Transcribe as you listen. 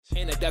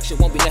Introduction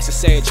won't be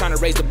necessary. Trying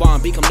to raise the bar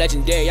and become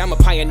legendary. I'm a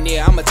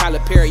pioneer. I'm a Tyler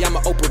Perry. I'm a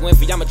Oprah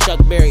Winfrey. I'm a Chuck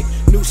Berry.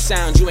 New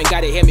sound, you ain't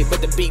gotta hear me,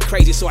 but the beat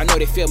crazy, so I know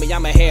they feel me.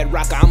 I'm a head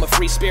rocker. I'm a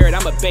free spirit.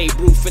 I'm a Babe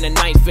Ruth in the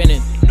ninth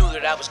inning. Knew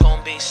that I was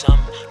gonna be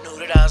something. Knew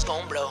that I was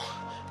gonna blow.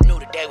 Knew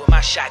the day when my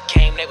shot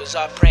came, they was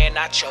all praying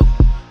I choke.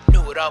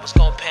 Knew it all was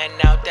gonna pan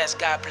out. That's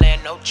God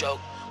playing, no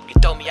joke. When you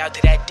throw me out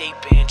to that deep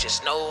end,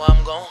 just know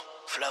I'm gonna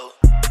float.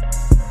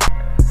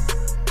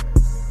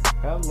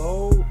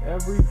 Hello,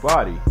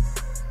 everybody.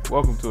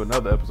 Welcome to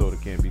another episode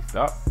of Can't Be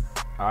Stopped.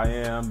 I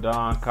am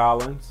Don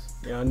Collins.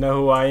 Y'all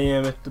know who I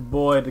am. It's the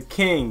boy, the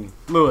king,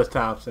 Louis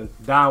Thompson.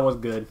 Don, was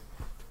good?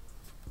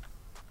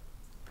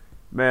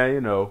 Man,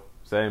 you know,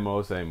 same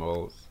old.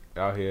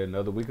 Out here,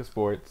 another week of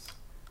sports.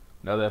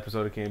 Another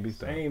episode of Can't Be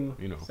Stopped.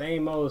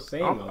 Same old.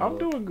 I'm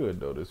doing good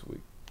though this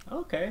week.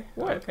 Okay.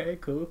 What? Okay.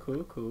 Cool.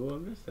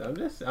 I'm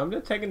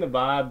just checking the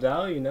vibes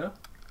out. You know,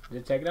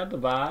 just checking out the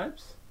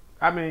vibes.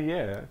 I mean,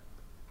 yeah.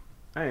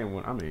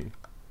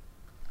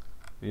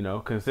 You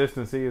know,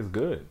 consistency is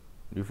good.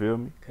 You feel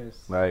me?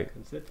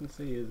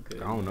 Consistency is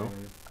good. I don't know.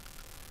 Man.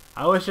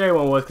 I wish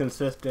everyone was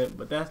consistent,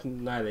 but that's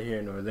neither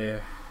here nor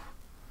there.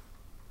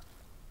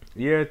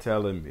 You are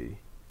telling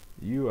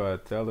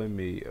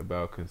me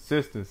about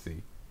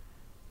consistency.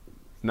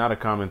 It's not a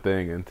common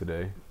thing in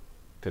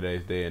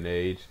today's day and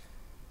age.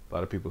 A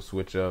lot of people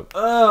switch up. A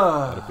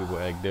lot of people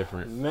act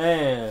different.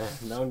 Man,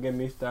 don't get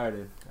me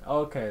started.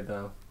 Okay,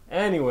 though.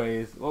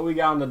 Anyways, what we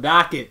got on the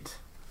docket?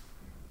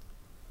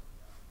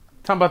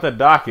 Talking about the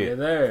docket. Yeah,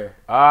 there.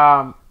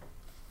 I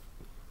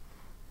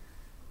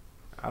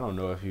don't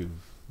know if you've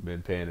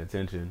been paying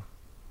attention,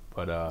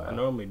 but I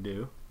normally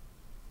do.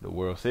 The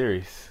World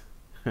Series.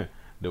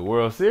 The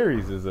World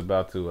Series is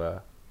about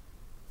to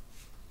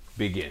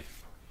begin.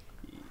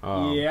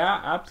 Yeah,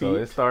 I peeped. So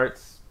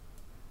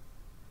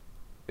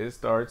it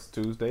starts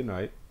Tuesday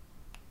night.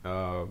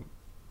 And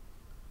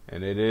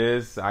it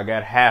is, I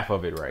got half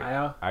of it right.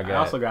 I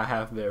also got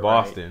half of it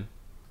Boston.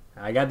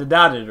 Right. I got the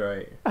Dodgers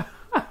right.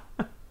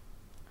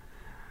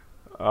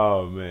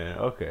 Oh man,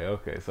 okay.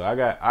 So I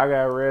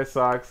got Red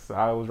Sox.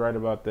 I was right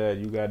about that.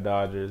 You got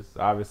Dodgers.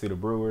 Obviously the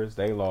Brewers,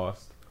 they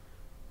lost,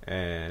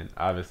 and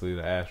obviously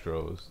the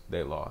Astros,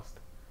 they lost.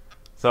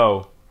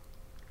 So,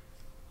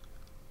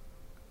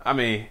 I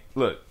mean,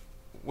 look,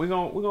 we're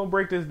gonna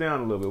break this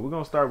down a little bit. We're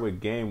gonna start with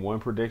Game 1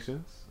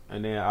 predictions,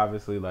 and then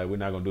obviously we're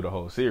not gonna do the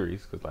whole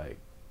series because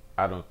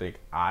I don't think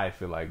I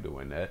feel like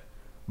doing that.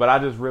 But I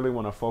just really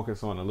want to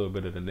focus on a little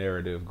bit of the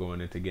narrative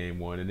going into Game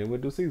 1, and then we'll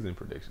do season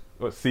predictions.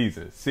 Or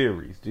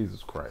series.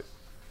 Jesus Christ.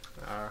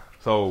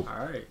 So, all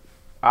right.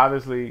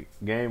 Obviously,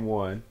 Game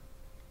 1,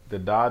 the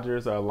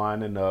Dodgers are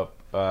lining up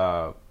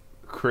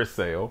Chris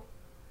Sale.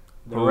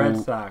 The Red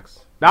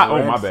Sox.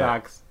 My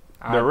bad.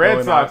 The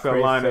Red Sox are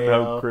lining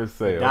up Chris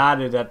Sale. The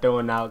Dodgers are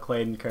throwing out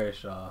Clayton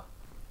Kershaw.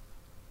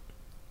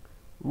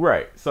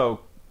 Right.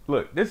 So,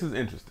 look, this is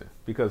interesting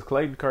because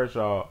Clayton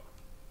Kershaw,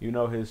 you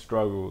know, his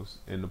struggles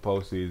in the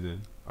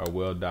postseason are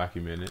well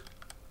documented.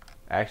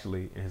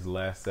 Actually, in his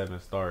last 7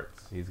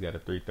 starts, he's got a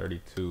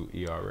 3.32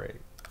 ERA.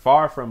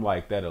 Far from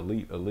that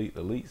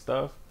elite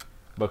stuff,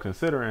 but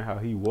considering how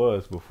he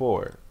was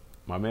before,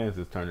 my man's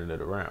just turning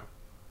it around.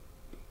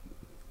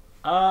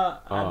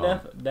 I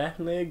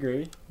definitely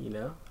agree.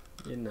 You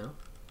know,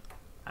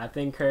 I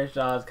think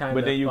Kershaw's kind of.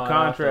 But then you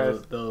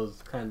contrast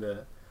those kind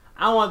of.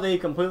 I don't want to say he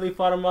completely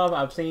fought him off.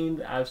 I've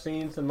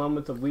seen some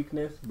moments of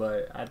weakness,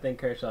 but I think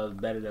Kershaw is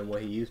better than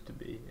what he used to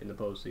be in the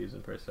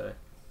postseason per se.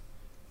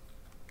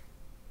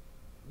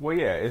 Well,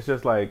 yeah, it's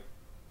just it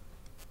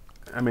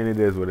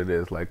is what it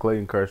is.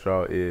 Clayton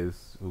Kershaw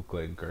is who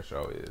Clayton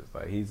Kershaw is.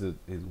 He's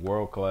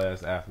world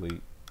class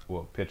athlete,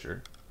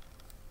 pitcher,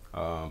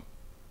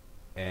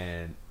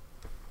 and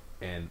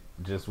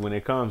just when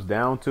it comes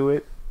down to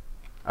it,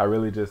 I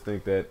really just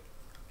think that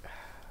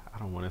I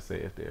don't want to say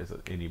if there's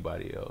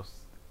anybody else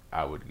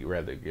I would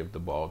rather give the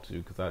ball to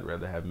because I'd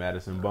rather have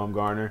Madison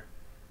Bumgarner.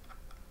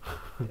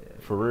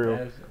 For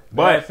real.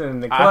 Madison in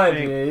the clutch,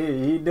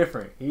 he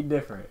different. He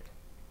different.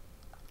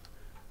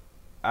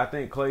 I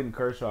think Clayton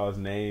Kershaw's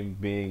name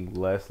being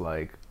less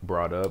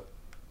brought up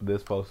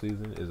this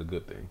postseason is a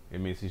good thing.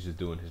 It means he's just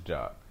doing his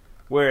job.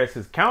 Whereas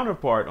his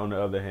counterpart, on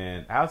the other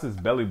hand, how's his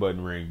belly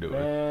button ring doing?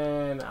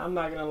 Man, I'm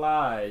not gonna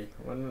lie.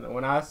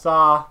 When I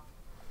saw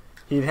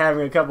he's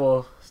having a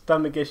couple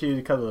stomach issues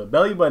because of the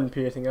belly button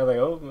piercing, I was like,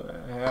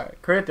 "Oh,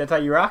 Chris, that's how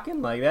you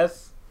rocking?"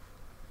 That's.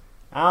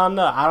 I don't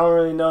know. I don't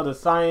really know the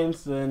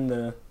science and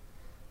the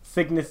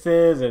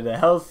sicknesses or the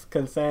health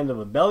concerns of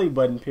a belly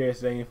button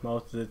piercing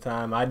most of the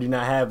time. I do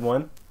not have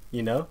one.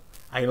 You know,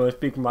 I can only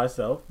speak for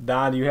myself.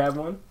 Don, do you have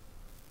one?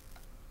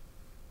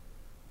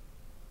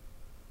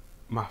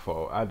 My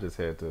fault. I just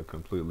had to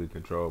completely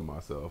control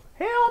myself.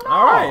 Hell no.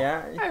 All right.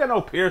 I ain't got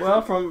no piercing.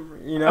 Well,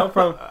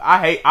 from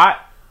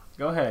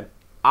Go ahead.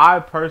 I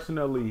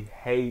personally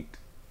hate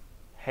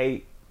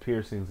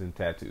piercings and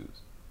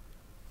tattoos.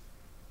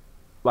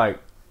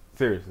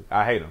 Seriously,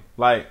 I hate them.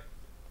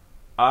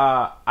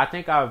 I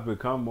think I've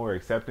become more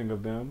accepting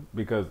of them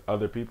because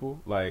other people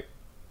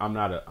I'm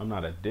not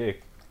a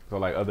dick, So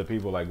like other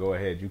people, like go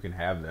ahead, you can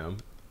have them,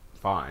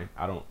 fine.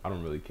 I don't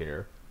really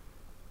care.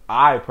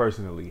 I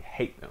personally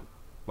hate them.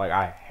 Like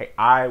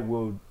I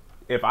will,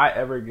 if I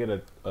ever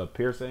get a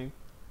piercing,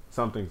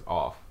 something's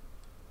off.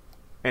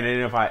 And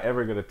then if I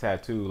ever get a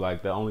tattoo,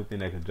 like the only thing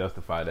that can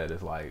justify that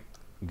is like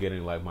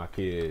getting like my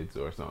kids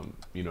or something,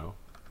 you know,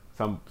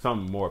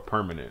 something more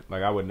permanent.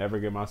 Like I would never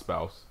get my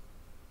spouse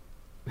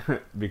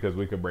because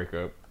we could break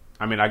up.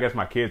 I mean, I guess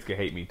my kids could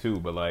hate me too,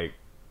 but like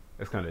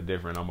it's kind of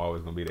different. I'm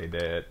always gonna be their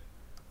dad.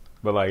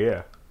 But like,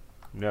 yeah,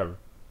 never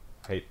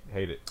hate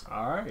it.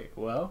 All right,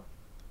 well,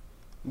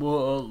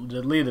 we'll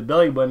just leave the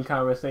belly button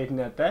conversation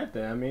at that.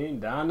 Then I mean,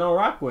 Don don't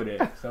rock with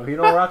it, so he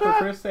don't rock with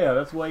Chris Sale.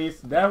 That's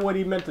what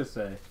he meant to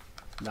say.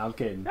 No, I'm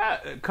kidding.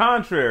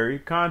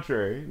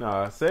 Contrary.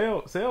 Nah,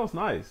 Sale's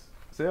nice.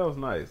 Sale's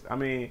nice. I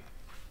mean,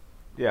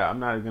 yeah, I'm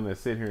not gonna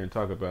sit here and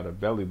talk about a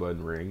belly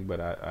button ring, but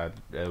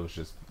it was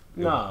just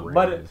no.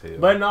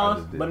 But in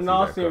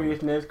all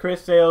seriousness,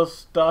 Chris Sale's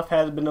stuff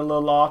has been a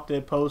little off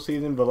the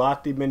postseason.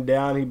 Velocity been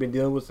down. He's been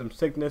dealing with some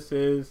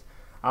sicknesses.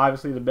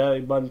 Obviously, the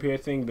belly button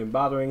piercing been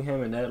bothering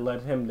him, and that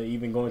led him to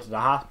even go into the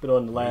hospital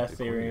in the last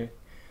series.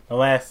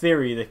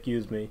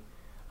 Excuse me,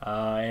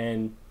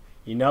 and.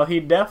 You know, he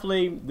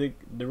definitely,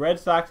 the Red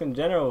Sox in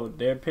general,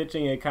 their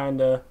pitching is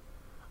kind of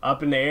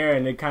up in the air,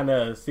 and they kind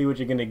of see what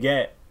you're going to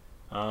get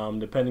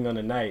depending on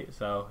the night.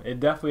 So it's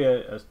definitely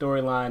a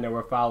storyline that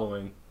we're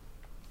following.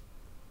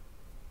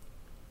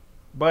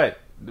 But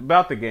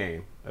about the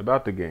game,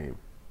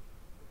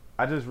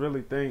 I just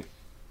really think,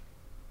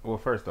 well,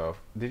 first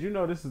off, did you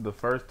know this is the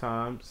first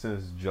time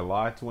since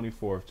July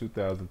 24th,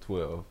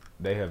 2012,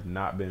 they have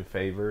not been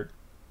favored,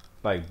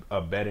 like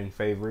a betting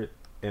favorite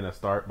in a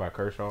start by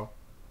Kershaw?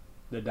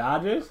 The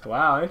Dodgers?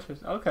 Wow,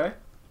 interesting. Okay.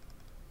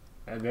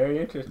 That's very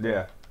interesting.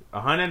 Yeah.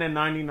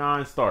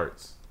 199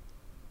 starts.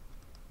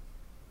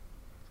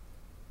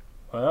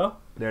 Well,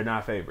 they're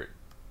not favored.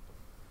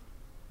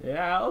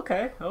 Yeah,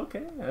 okay.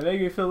 That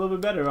made me feel a little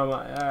bit better.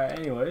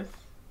 Anyways.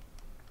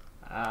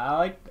 I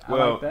like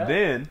that.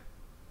 Then,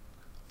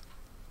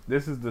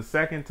 this is the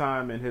second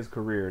time in his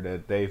career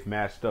that they've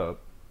matched up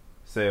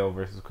Sale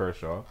versus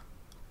Kershaw.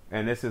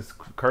 And this is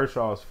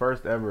Kershaw's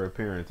first ever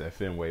appearance at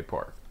Fenway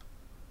Park.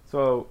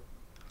 So,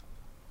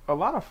 a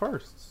lot of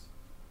firsts.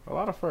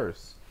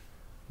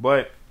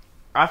 But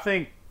I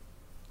think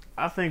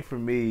for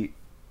me,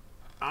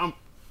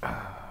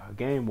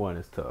 game one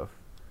is tough.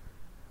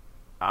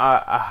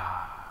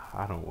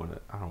 I don't want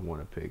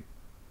to pick.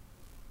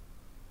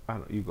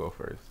 You go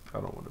first. I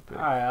don't want to pick.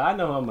 All right, I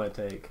know who I'm gonna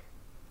take.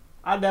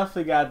 I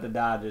definitely got the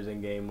Dodgers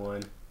in game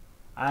one.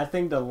 I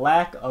think the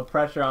lack of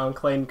pressure on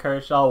Clayton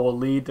Kershaw will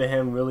lead to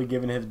him really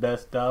giving his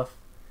best stuff.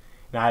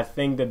 And I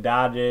think the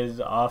Dodgers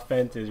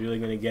offense is really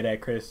going to get at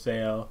Chris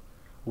Sale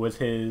with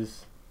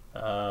his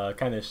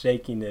kind of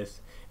shakiness.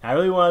 And I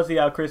really want to see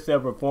how Chris Sale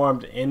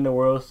performed in the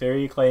World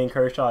Series. Clayton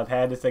Kershaw has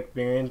had this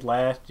experience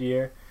last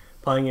year,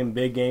 playing in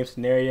big game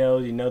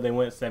scenarios. You know, they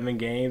went 7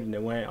 games and they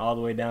went all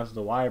the way down to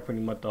the wire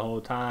pretty much the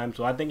whole time.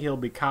 So I think he'll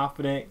be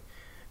confident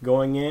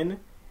going in.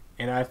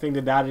 And I think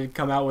the Dodgers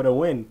come out with a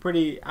win. I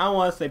don't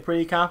want to say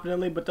pretty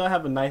confidently, but they'll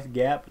have a nice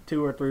gap,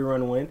 2 or 3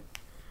 run win.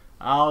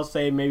 I'll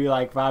say maybe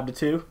like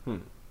 5-2,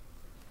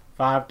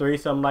 5-3,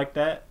 something like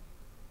that.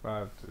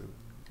 5-2.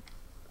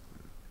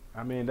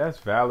 I mean, that's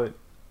valid,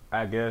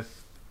 I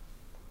guess.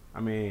 I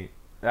mean,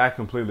 I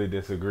completely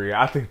disagree.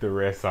 I think the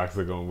Red Sox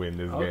are gonna win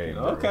this game.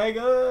 Okay,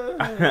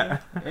 good.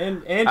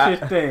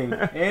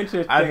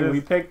 Interesting.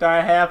 We picked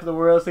our half of the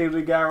World Series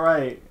we got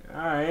right. All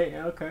right.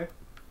 Okay.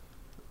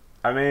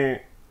 I mean,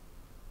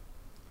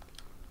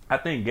 I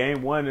think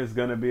game one is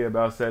gonna be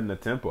about setting the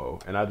tempo,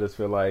 and I just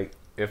feel like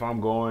if I'm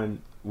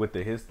going with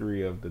the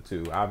history of the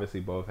two, obviously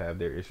both have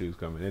their issues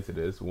coming into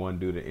this. One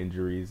due to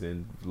injuries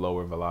and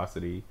lower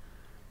velocity,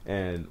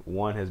 and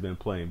one has been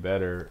playing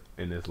better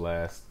in this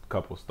last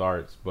couple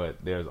starts,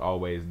 but there's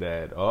always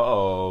that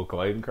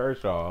Clayton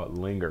Kershaw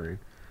lingering.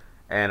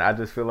 And I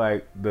just feel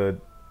like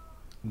the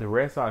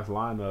Red Sox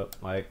lineup,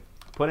 like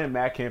putting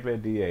Matt Kemp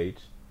at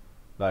DH,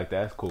 like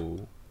that's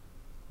cool.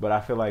 But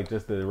I feel like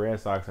just the Red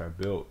Sox are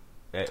built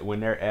when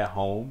they're at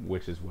home,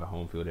 which is what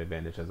home field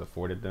advantage has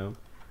afforded them.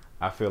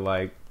 I feel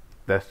like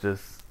that's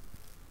just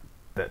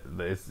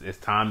it's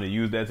time to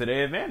use that to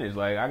their advantage.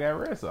 Like I got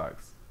Red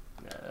Sox.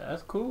 Yeah,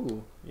 that's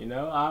cool.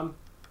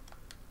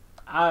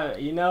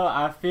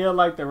 I feel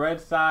like the Red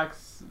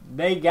Sox,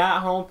 they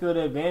got home field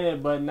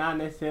advantage, but not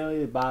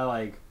necessarily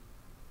by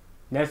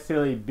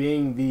necessarily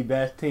being the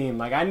best team.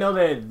 Like I know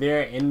that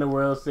they're in the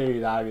World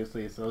Series,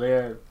 obviously, so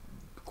they're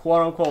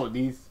quote unquote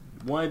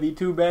one of the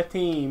 2 best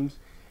teams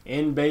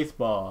in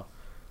baseball.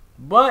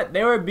 But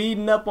they were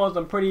beating up on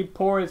some pretty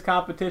porous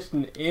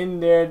competition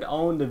in their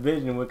own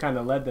division, what kind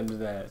of led them to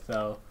that.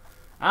 So,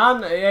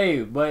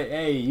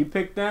 you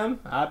picked them.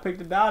 I picked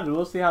the Dodgers.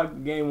 We'll see how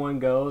game one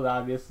goes,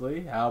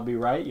 obviously. I'll be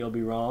right, you'll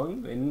be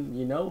wrong, and,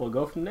 we'll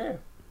go from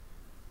there.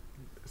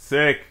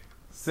 Sick.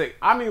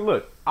 I mean,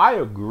 look, I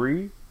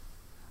agree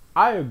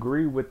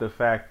with the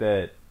fact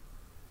that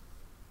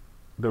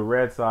the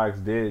Red Sox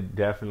did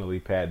definitely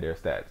pad their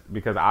stats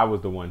because I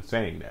was the one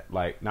saying that.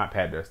 Like, not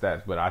pad their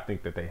stats, but I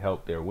think that they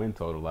helped their win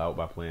total out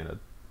by playing a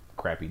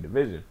crappy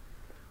division.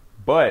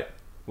 But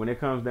when it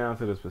comes down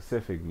to the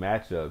specific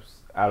matchups,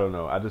 I don't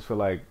know. I just feel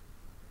like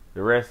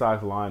the Red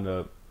Sox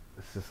lineup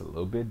is just a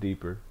little bit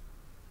deeper.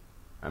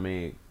 I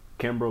mean,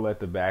 Kimbrel at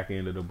the back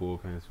end of the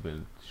bullpen has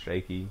been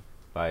shaky.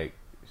 Like,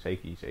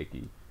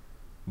 shaky.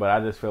 But I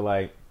just feel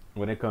like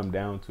when it comes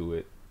down to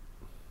it,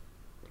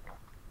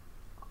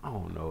 I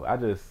don't know.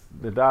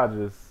 The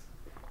Dodgers,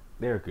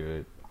 they're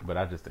good, but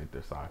I just think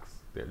they're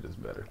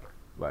just better.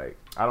 Like,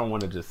 I don't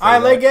want to just say all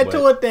right, let's get but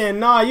to it then.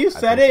 No, you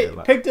said it.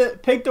 Like, pick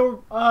the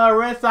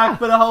Red Sox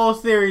for the whole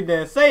series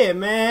then. Say it,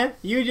 man.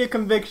 Use your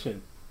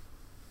conviction.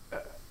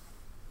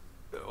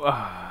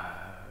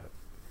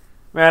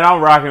 Man,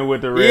 I'm rocking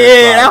with the Red Sox.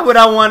 Yeah, that's what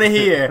I want to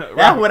hear.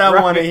 That's what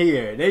I want to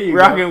hear. There you go.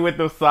 Rocking with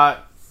the Sox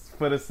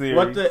for the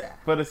series.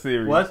 For the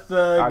series. What's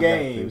the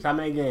games? How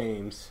many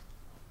games?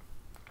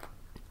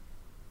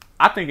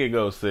 I think it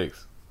goes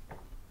 6.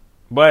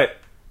 But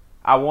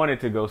I want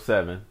it to go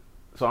 7.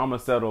 So I'm going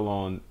to settle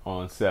on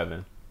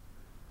 7.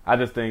 I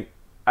just think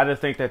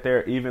that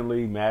they're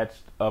evenly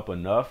matched up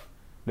enough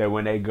that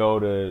when they go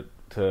to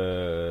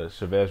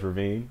Chavez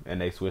Ravine and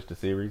they switch the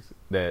series,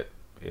 that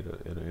it'll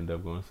end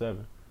up going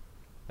 7.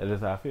 That's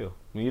just how I feel.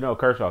 I mean,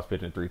 Kershaw's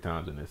pitching 3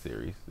 times in this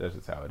series. That's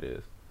just how it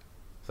is.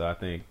 So I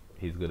think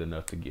he's good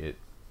enough to get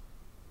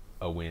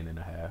a win and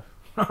a half.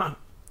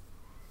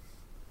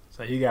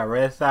 So you got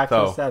Red Sox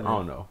in 7. I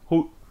don't know.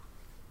 Who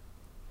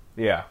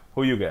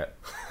you got?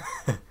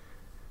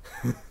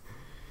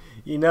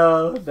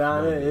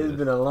 Donna, it's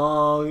been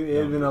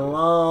a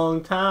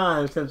long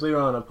time since we were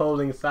on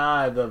opposing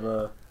sides of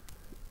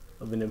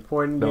an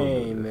important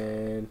game,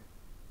 man.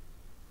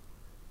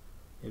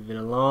 It's been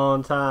a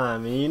long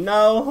time. And you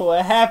know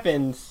what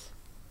happens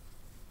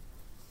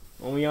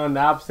when we on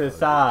the opposite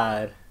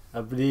side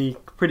of the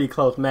pretty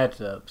close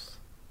matchups.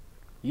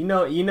 You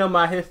know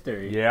my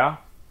history. Yeah.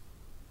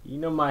 You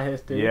know my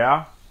history.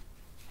 Yeah.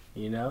 I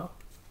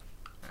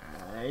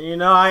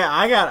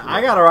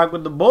gotta rock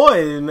with the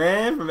boys,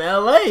 man, from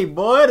LA,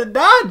 boy, the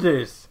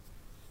Dodgers.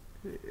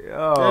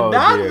 Oh, the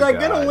Dodgers are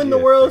gonna win the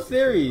World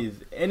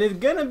Series, and it's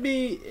gonna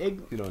be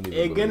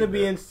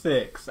in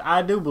 6.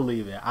 I do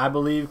believe it. I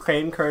believe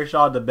Clayton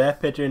Kershaw is the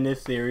best pitcher in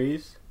this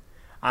series.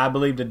 I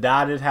believe the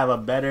Dodgers have a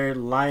better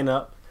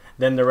lineup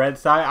than the Red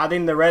Sox. I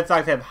think the Red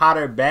Sox have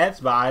hotter bats,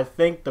 but I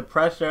think the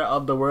pressure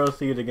of the World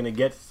Series are gonna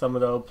get to some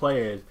of those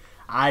players.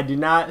 I do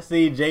not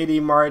see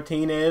JD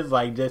Martinez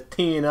just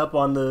teeing up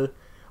on the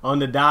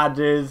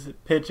Dodgers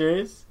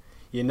pitchers.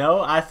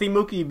 I see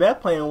Mookie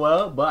Betts playing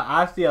well, but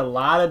I see a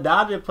lot of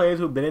Dodger players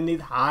who've been in these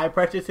high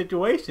pressure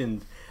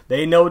situations.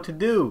 They know what to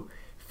do.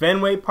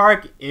 Fenway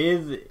Park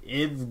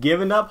is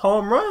giving up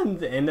home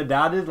runs, and the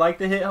Dodgers like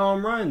to hit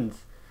home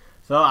runs.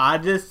 So I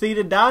just see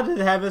the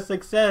Dodgers having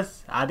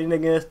success. I think they're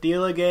going to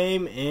steal a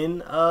game in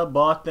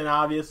Boston,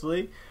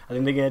 obviously. I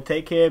think they're going to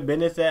take care of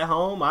business at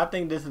home. I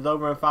think this is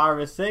over in 5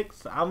 or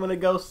 6. I'm going to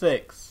go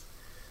 6.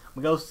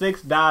 I'm going to go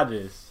 6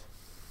 Dodgers.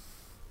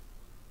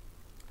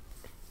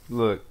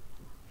 Look,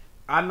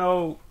 I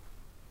know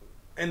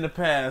in the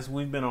past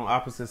we've been on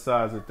opposite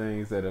sides of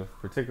things that have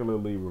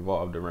particularly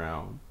revolved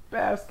around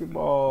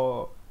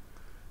basketball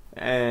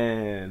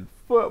and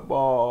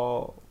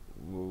football,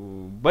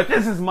 but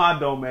this is my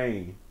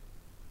domain.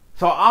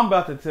 So I'm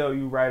about to tell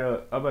you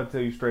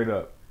straight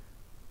up.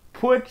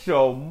 Put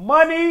your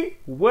money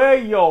where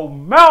your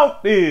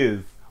mouth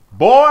is,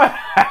 boy.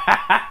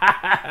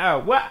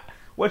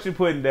 What you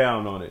putting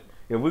down on it?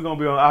 If we're gonna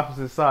be on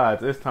opposite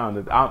sides, it's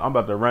time to. I'm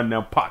about to run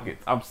them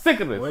pockets. I'm sick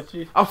of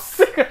this. I'm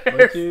sick of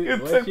this.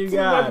 What you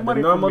got? The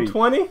normal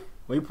 20?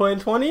 We putting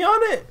 20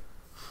 on it?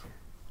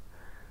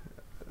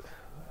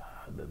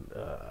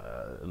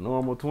 The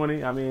normal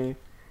 20. I mean,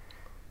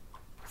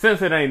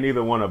 since it ain't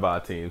neither one of our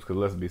teams, because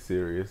let's be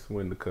serious,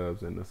 when the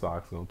Cubs and the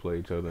Sox gonna play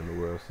each other in the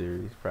World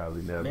Series,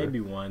 probably never.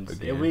 Maybe once.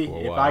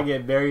 If I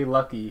get very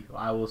lucky,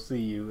 I will see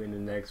you in the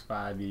next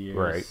 5 years.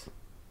 Right.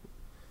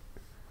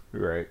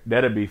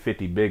 That'd be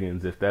 50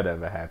 biggins if that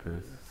ever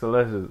happens. So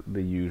that's just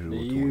the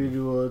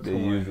usual 20. The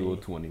usual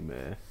 20,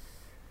 man.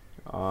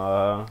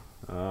 I'm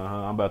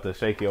about to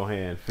shake your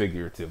hand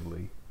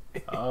figuratively.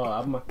 Oh,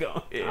 I might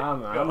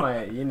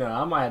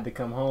have to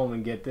come home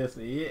and get this.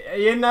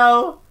 And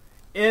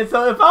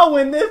so if I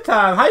win this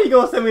time, how you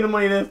gonna send me the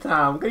money this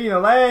time? Because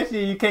last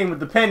year you came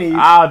with the pennies.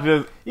 I'll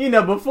just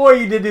before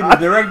you did the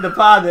direct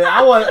deposit,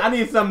 I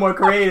need something more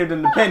creative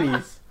than the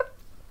pennies.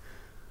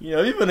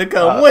 You gonna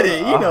come with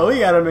it. We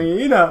gotta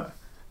make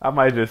I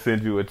might just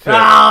send you a check.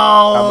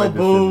 Oh,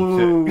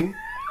 boo.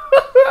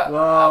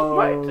 Whoa.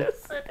 I might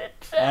just send a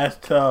check. That's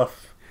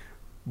tough.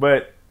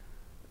 But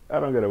I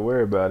don't gotta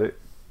worry about it.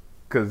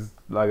 Because,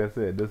 like I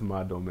said, this is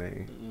my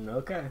domain.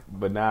 Okay.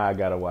 But now I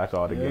gotta watch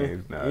all the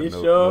games now.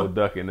 No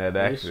ducking that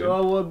action. It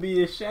sure would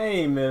be a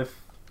shame if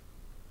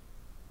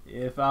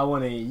I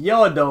went in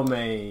your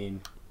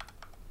domain.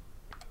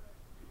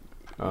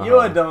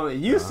 Your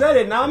domain. You said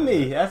it, not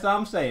me. That's what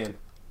I'm saying.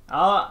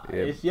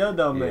 It's your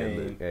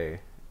domain. Yeah, hey,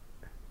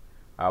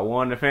 I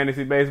won the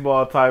fantasy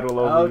baseball title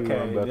over you.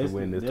 I'm about this, to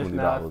win this $20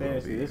 $20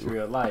 fantasy. This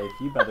real life.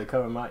 You about to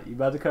cover my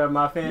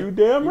fantasy. You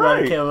damn You right.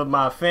 about to cover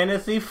my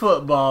fantasy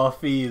football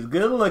fees.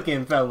 Good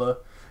looking fella.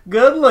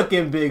 Good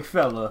looking big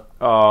fella.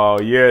 Oh,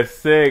 you're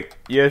sick.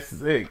 You're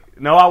sick.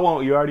 No, I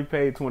won't. You already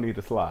paid 20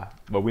 to Sly,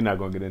 but we're not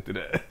gonna get into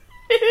that.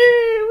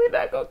 We're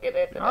not gonna get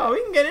into that. Oh,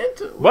 we can get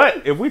into it.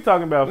 But if we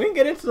talking about, We can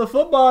get into the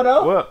football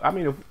though. well, I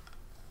mean, if,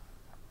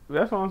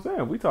 that's what I'm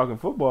saying. If we talking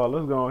football,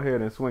 let's go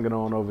ahead and swing it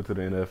on over to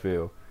the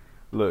NFL.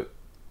 Look,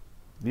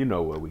 you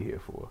know what we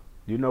here for.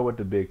 You know what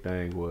the big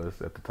thing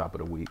was at the top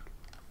of the week.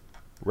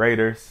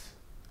 Raiders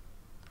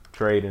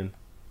trading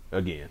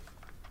again.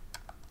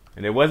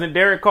 And it wasn't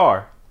Derek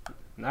Carr,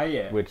 Not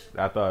yet. which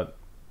I thought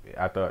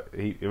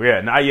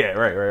not yet.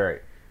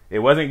 Right. It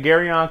wasn't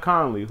Garyon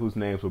Conley whose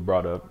names were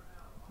brought up.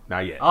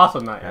 Not yet. Also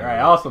not yet. Right.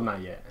 Also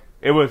not yet.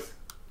 It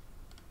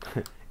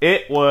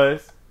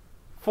was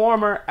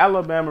former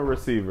Alabama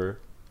receiver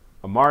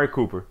Amari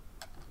Cooper.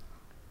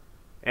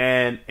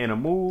 And in a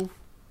move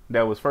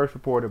that was first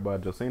reported by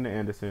Josina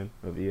Anderson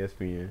of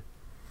ESPN,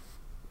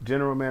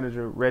 General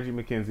Manager Reggie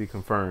McKenzie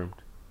confirmed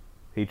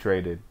he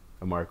traded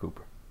Amari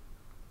Cooper.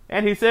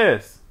 And he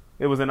says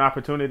it was an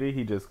opportunity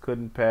he just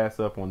couldn't pass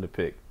up on the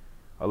pick.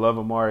 I love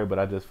Amari, but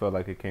I just felt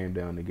like it came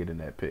down to getting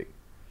that pick.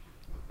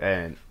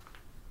 And,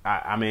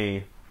 I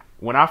mean,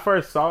 when I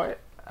first saw it,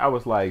 I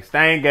was like,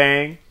 Stain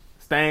Gang.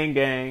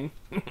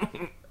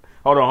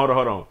 Hold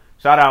on.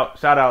 Shout out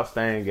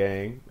Stain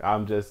Gang.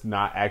 I'm just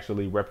not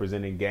actually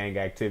representing gang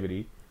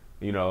activity.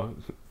 You know,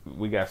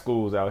 we got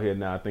schools out here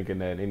now thinking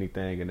that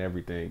anything and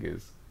everything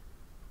is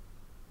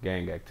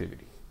gang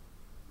activity.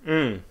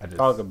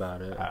 Talk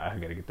about it. I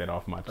got to get that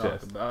off my Talk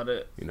chest. about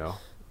it. You know,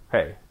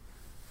 hey,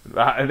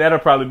 that'll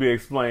probably be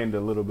explained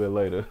a little bit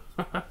later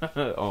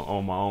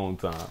on my own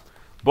time.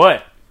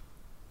 But,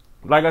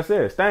 like I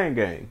said, Stain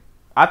Gang.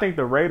 I think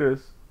the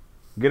Raiders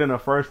getting a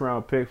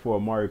first-round pick for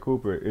Amari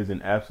Cooper is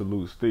an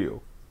absolute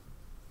steal.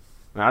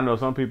 Now, I know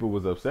some people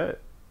was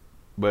upset,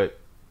 but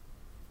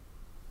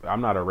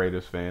I'm not a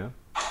Raiders fan.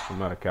 I'm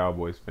not a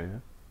Cowboys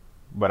fan.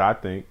 But I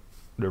think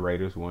the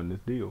Raiders won this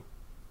deal.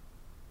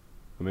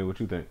 I mean, what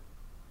you think?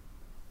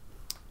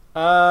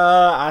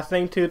 I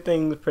think two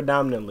things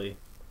predominantly.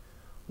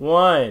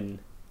 One,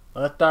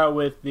 let's start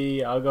with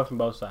I'll go from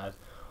both sides.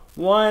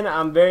 One,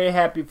 I'm very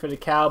happy for the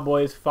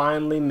Cowboys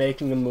finally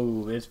making a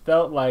move. It's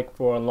felt like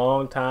for a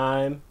long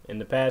time, in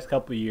the past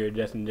couple of years,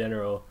 just in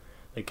general,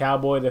 the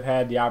Cowboys have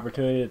had the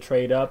opportunity to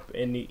trade up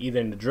either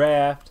in the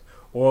draft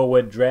or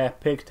with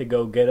draft picks to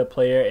go get a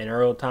player in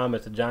Earl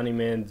Thomas or Johnny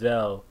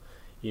Manziel,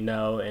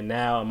 and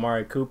now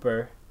Amari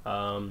Cooper,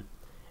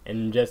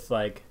 and just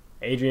like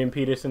Adrian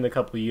Peterson a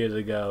couple of years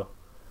ago,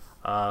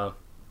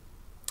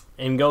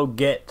 and go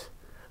get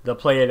the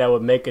player that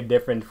would make a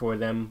difference for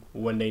them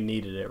when they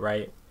needed it,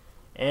 right?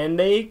 And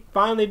they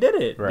finally did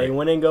it. Right. They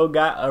went and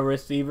got a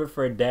receiver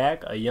for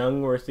Dak, a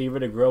young receiver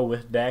to grow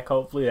with Dak,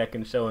 hopefully, that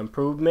can show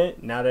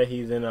improvement now that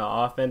he's in an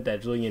offense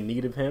that's really in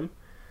need of him.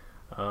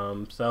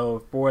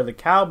 So for the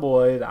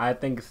Cowboys, I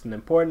think it's an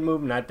important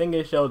move, and I think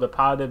it shows a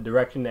positive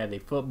direction as a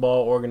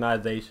football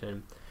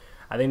organization.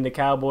 I think the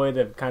Cowboys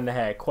have kind of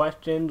had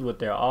questions with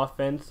their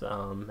offense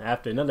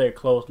after another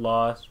close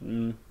loss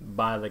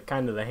by the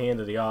hands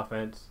of the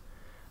offense,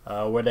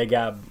 where they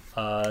got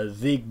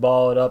Zeke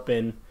balled up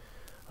in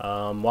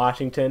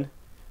Washington.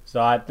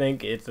 So I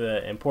think it's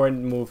an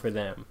important move for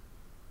them.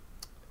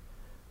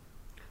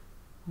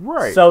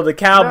 Right. So the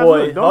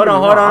Cowboys. Now, Hold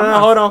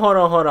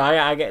on. whoa.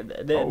 I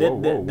get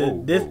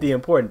Whoa. this. The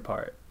important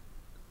part.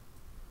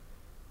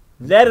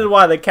 That is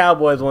why the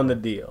Cowboys won the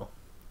deal.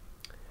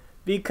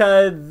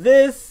 Because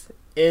this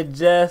is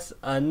just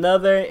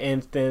another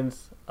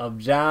instance of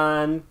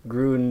John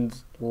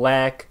Gruden's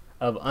lack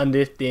of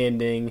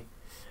understanding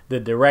the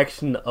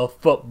direction of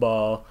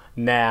football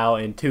now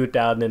in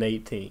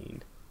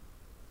 2018.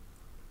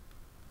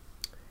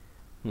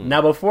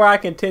 Now, before I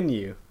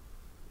continue,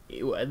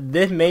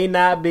 this may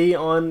not be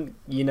on,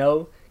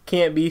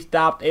 can't be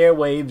stopped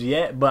airwaves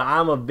yet, but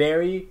I'm a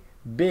very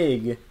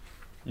big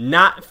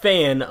not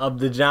fan of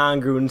the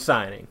John Gruden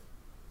signing.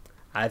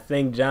 I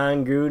think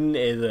John Gruden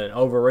is an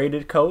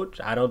overrated coach.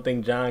 I don't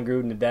think John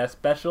Gruden is that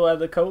special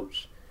as a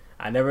coach.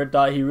 I never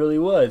thought he really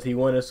was. He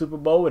won a Super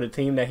Bowl with a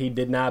team that he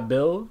did not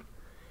build.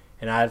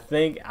 And I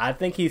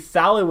think he's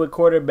solid with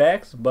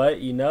quarterbacks, but,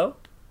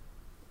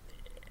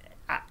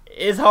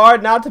 it's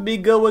hard not to be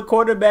good with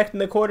quarterbacks in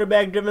the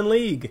quarterback-driven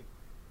league.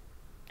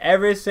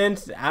 Ever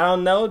since, the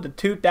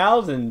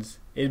 2000s,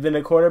 it's been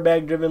a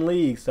quarterback-driven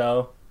league,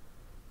 so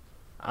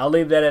I'll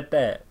leave that at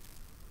that.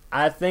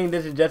 I think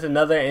this is just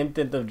another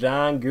instance of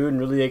John Gruden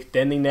really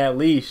extending that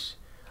leash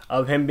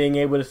of him being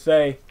able to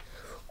say,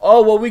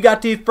 oh, well, we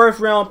got these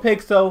first-round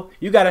picks, so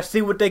you got to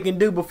see what they can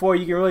do before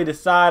you can really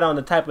decide on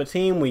the type of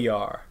team we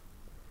are.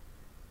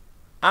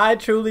 I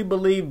truly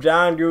believe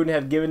John Gruden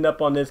has given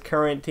up on this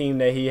current team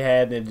that he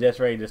had and is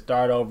just ready to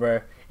start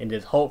over and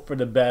just hope for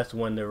the best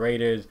when the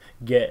Raiders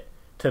get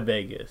to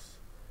Vegas.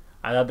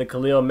 I thought the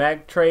Khalil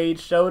Mack trade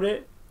showed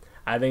it.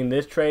 I think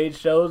this trade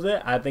shows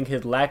it. I think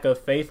his lack of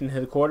faith in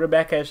his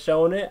quarterback has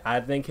shown it. I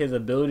think his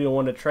ability to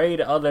want to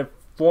trade other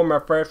former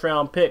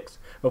first-round picks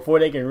before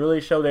they can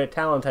really show their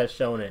talent has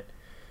shown it.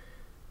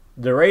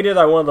 The Raiders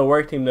are one of the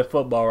worst teams in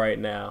football right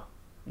now.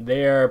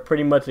 They are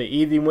pretty much an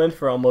easy win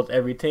for almost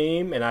every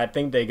team, and I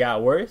think they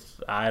got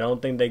worse. I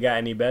don't think they got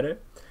any better.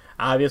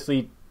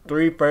 Obviously,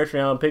 3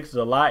 first-round picks is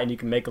a lot, and you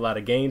can make a lot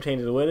of game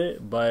changes with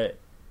it, but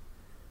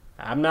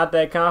I'm not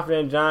that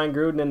confident in John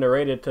Gruden and the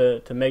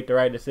Raiders to make the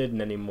right decision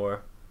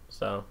anymore.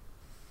 So,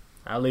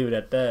 I'll leave it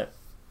at that.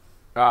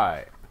 All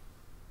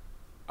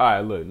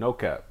right, look, no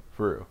cap,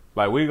 for real.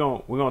 Like, we're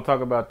gonna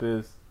talk about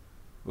this.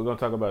 We're going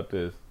to talk about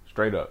this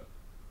straight up.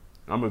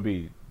 I'm going to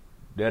be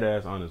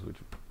dead-ass honest with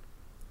you.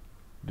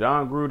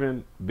 John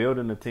Gruden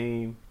building a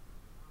team,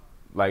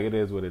 like, it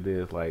is what it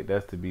is. Like,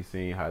 that's to be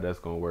seen how that's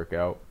going to work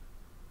out.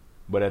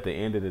 But at the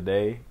end of the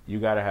day, you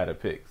got to have the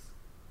picks.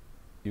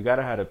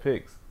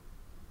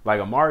 Like,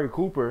 Amari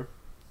Cooper,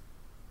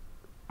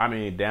 I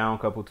mean, down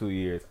couple 2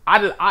 years.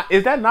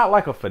 Is that not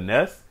like a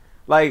finesse?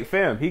 Like,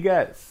 fam, he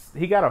got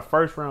a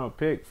first-round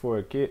pick for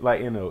a kid, like,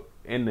 in the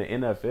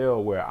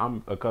NFL where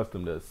I'm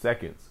accustomed to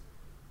seconds.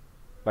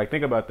 Like,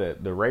 think about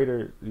that. The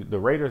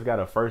Raiders got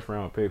a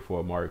first-round pick for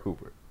Amari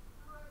Cooper.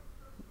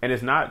 And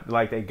it's not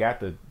like they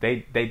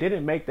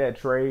didn't make that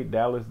trade,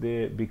 Dallas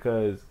did,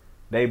 because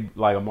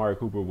Amari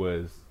Cooper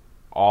was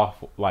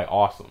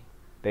awesome.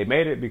 They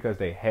made it because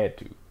they had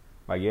to.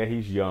 Like, yeah,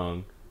 he's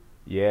young.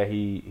 Yeah,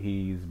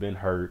 he's been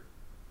hurt.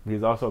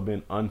 He's also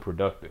been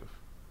unproductive,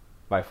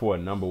 like, for a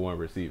number 1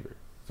 receiver.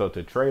 So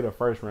to trade a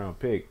first round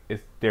pick,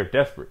 they're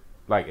desperate,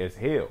 like, as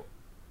hell.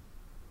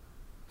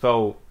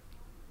 So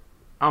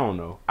I don't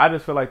know. I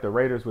just feel like the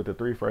Raiders with the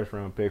 3 first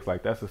round picks,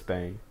 like, that's a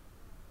stain.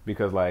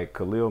 Because, like,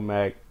 Khalil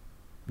Mack,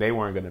 they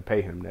weren't going to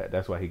pay him that.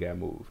 That's why he got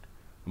moved.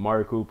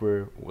 Amari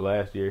Cooper,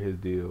 last year, his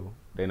deal,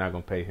 they're not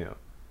going to pay him.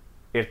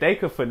 If they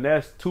could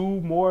finesse 2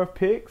 more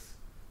picks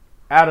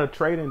out of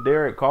trading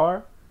Derek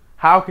Carr,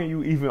 how can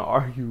you even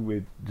argue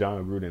with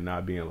John Gruden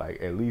not being, like,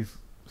 at least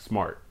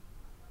smart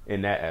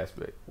in that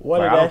aspect? What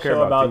like, did that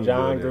show about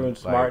John Gruden's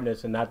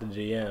smartness and not the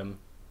GM?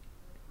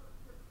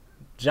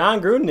 John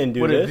Gruden didn't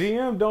do this. The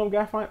GM don't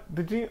got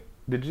the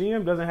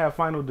GM doesn't have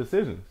final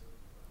decisions.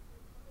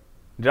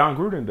 John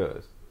Gruden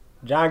does.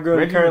 John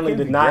Gruden currently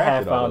does not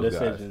have final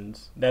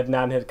decisions. That's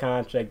not in his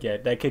contract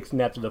yet. That kicks in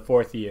after the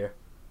 4th year.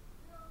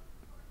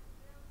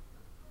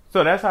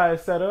 So that's how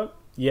it's set up?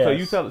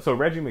 Yes. So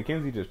Reggie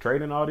McKenzie just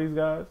trading all these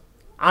guys?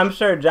 I'm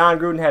sure John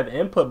Gruden has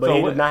input, but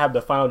he does not have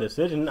the final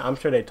decision. I'm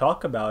sure they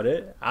talk about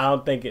it. I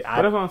don't think it.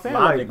 But that's what I'm saying.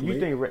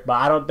 Logically, but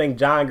I don't think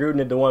John Gruden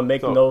is the one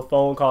making those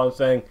phone calls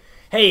saying,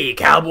 "Hey,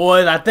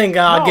 Cowboys, I think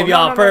I'll give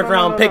y'all a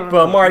first-round pick for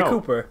Amari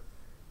Cooper."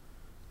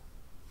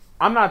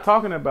 I'm not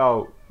talking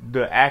about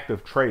the act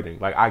of trading.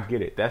 Like, I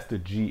get it. That's the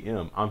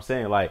GM. I'm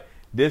saying, like,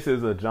 this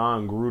is a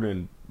John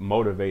Gruden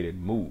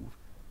motivated move.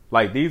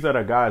 Like, these are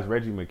the guys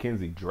Reggie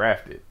McKenzie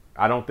drafted.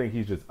 I don't think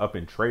he's just up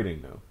and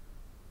trading them.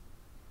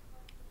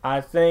 I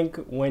think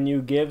when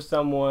you give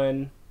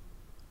someone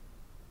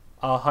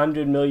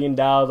 $100 million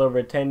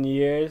over 10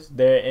 years,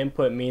 their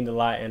input means a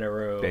lot in a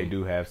room. They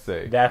do have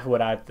say. That's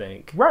what I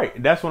think.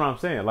 Right. That's what I'm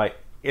saying. Like,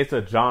 it's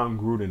a John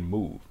Gruden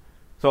move.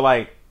 So,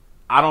 like,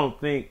 I don't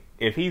think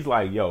if he's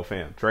like, yo,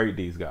 fam, trade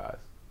these guys,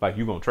 like,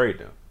 you gonna trade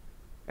them.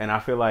 And I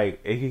feel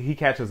like he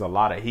catches a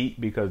lot of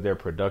heat because they're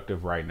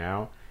productive right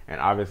now.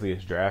 And obviously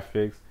it's draft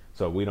picks,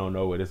 so we don't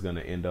know what it's going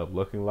to end up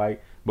looking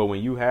like. But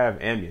when you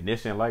have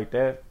ammunition like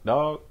that,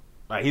 dog,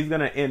 like, he's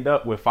going to end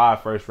up with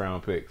 5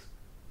 first-round picks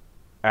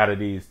out of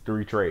these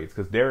 3 trades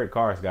because Derek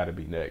Carr's got to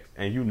be next.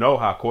 And you know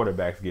how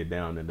quarterbacks get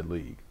down in the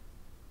league.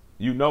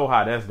 You know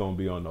how that's going to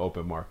be on the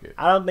open market.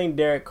 I don't think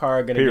Derek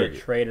Carr is going to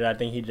get traded. I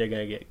think he's just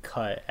going to get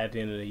cut at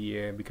the end of the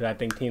year because I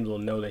think teams will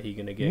know that he's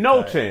going to get cut.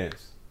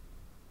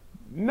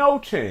 No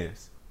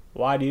chance.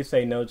 Why do you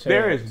say no chance?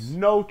 There is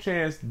no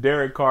chance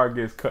Derek Carr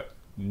gets cut.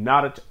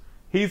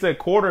 He's a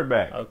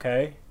quarterback.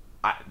 Okay.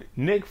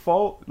 Nick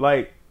Folk,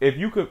 like, if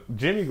you could,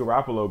 Jimmy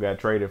Garoppolo got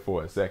traded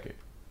for a second.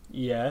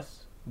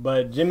 Yes,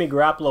 but Jimmy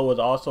Garoppolo was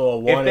also a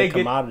wanted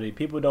commodity.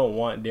 People don't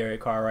want Derek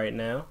Carr right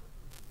now.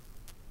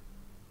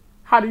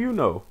 How do you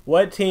know?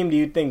 What team do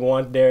you think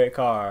wants Derek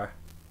Carr?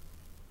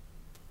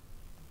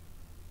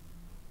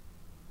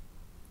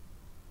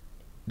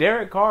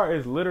 Derek Carr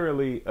is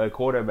literally a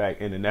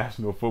quarterback in the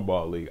National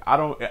Football League.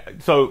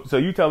 So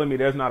you telling me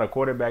there's not a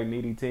quarterback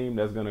needy team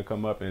that's gonna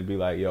come up and be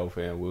like, yo,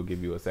 fam, we'll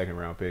give you a 2nd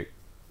round pick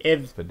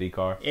for D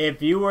Carr?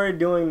 If you were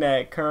doing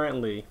that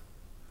currently,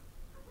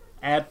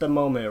 at the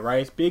moment,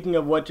 right? Speaking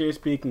of what you're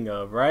speaking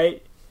of,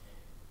 right?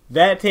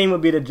 That team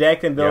would be the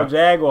Jacksonville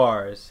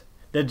Jaguars.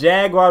 The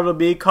Jaguars would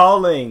be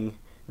calling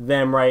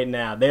them right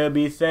now. They would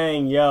be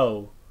saying,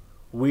 yo,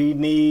 we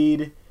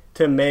need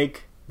to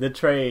make the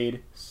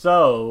trade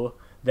so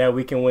that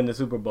we can win the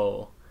Super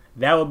Bowl.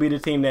 That would be the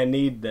team that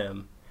need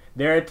them.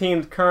 There are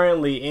teams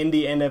currently in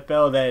the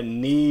NFL that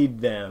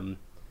need them.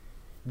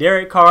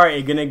 Derek Carr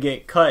is going to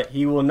get cut.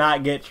 He will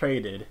not get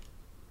traded.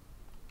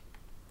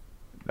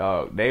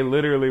 They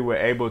literally were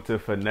able to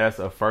finesse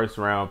a 1st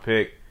round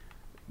pick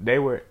they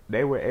were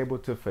able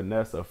to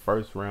finesse a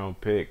first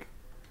round pick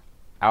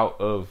out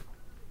of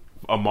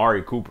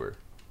Amari Cooper.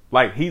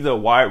 Like, he's a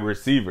wide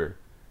receiver.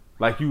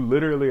 Like, you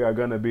literally are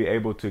gonna be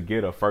able to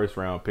get a first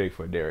round pick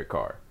for Derek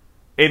Carr.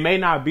 It may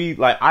not be,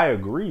 like, I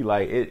agree,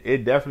 like,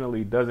 it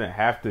definitely doesn't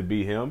have to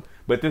be him,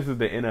 but this is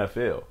the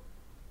NFL.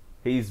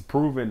 He's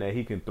proven that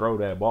he can throw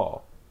that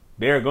ball.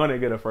 They're gonna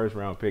get a first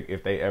round pick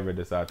if they ever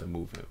decide to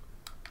move him.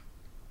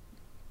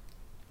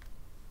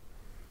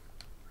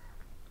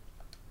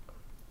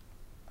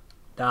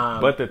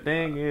 But the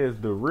thing is,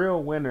 the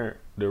real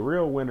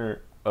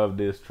winner of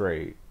this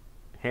trade,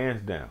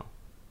 hands down,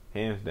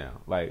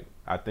 like,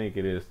 I think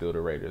it is still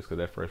the Raiders, because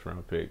that first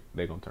round pick,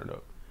 they're going to turn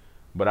up.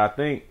 But I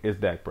think it's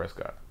Dak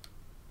Prescott.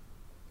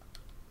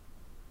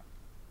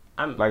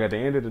 Like, at the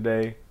end of the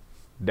day,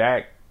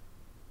 Dak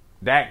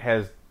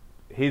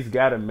he's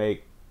got to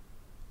make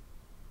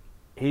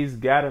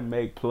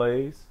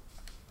plays.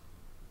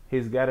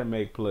 He's got to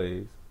make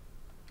plays.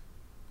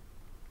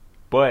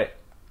 But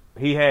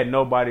he had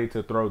nobody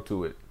to throw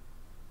to it.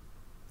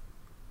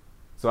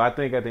 So I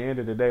think at the end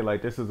of the day,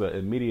 like, this is an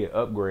immediate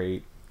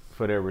upgrade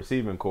for their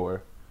receiving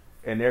core.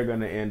 And they're going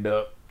to end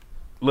up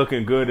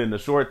looking good in the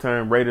short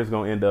term. Raiders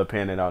going to end up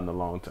panning out in the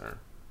long term.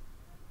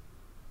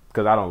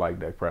 Because I don't like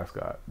Dak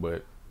Prescott,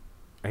 but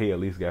he at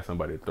least got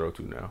somebody to throw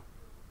to now.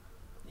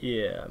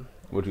 Yeah.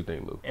 What you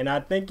think, Lou? And I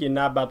think you're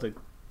not about to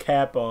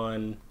cap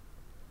on...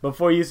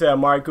 Before you said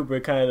Amari Cooper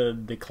kind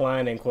of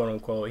declining,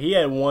 quote-unquote, he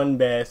had one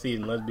bad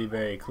season, let's be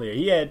very clear.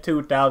 He had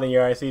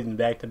 2,000-yard seasons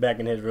back-to-back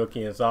in his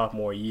rookie and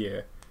sophomore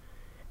year.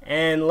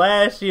 And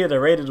last year,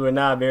 the Raiders were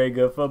not a very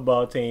good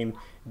football team.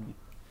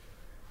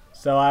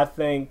 So I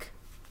think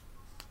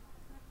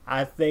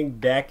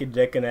Dak is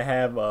just going to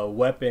have a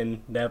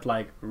weapon that's,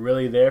 like,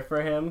 really there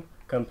for him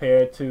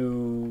compared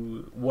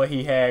to what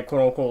he had,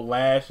 quote-unquote,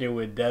 last year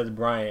with Des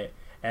Bryant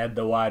as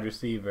the wide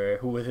receiver,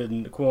 who was his,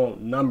 quote,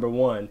 number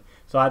one.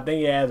 So I think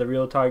he has a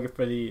real target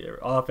for the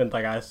offense.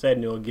 Like I said,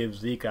 and it will give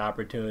Zeke an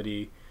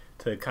opportunity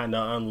to kind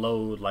of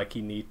unload like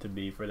he needs to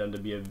be for them to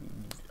be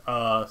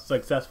a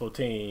successful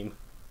team.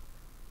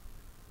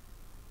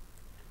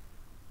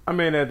 I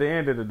mean, at the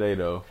end of the day,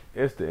 though,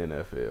 it's the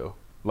NFL.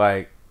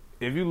 Like,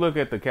 if you look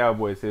at the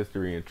Cowboys'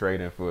 history in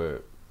trading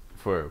for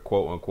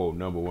quote-unquote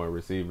number one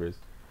receivers,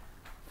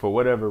 for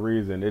whatever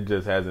reason, it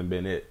just hasn't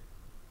been it.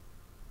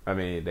 I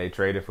mean, they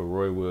traded for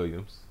Roy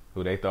Williams,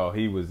 who they thought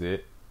he was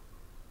it.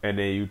 And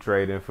then you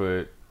trading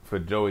for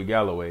Joey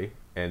Galloway,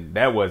 and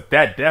that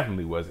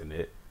definitely wasn't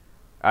it.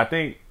 I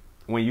think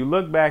when you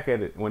look back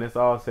at it, when it's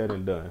all said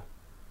and done,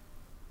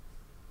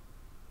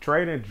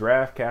 trading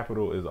draft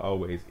capital is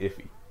always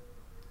iffy.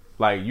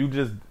 Like, you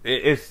just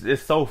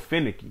it's so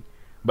finicky.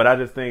 But I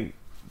just think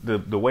the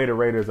way the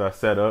Raiders are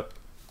set up,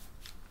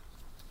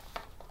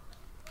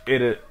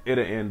 it'll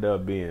end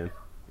up being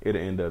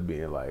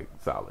like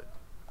solid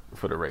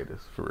for the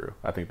Raiders, for real.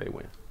 I think they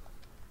win.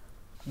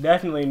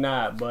 Definitely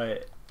not,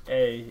 but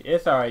hey,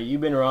 it's alright.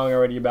 You've been wrong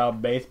already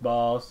about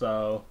baseball,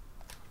 so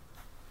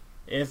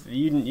it's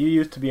you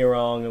used to being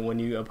wrong when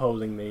you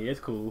opposing me. It's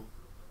cool.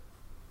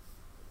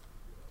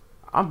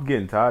 I'm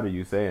getting tired of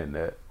you saying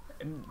that.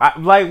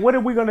 Like, what are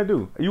we gonna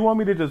do? You want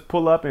me to just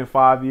pull up in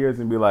 5 years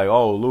and be like,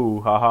 "Oh,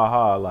 Lou, ha ha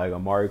ha!" Like,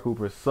 Amari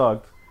Cooper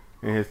sucked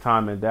in his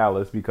time in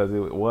Dallas because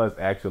it was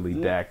actually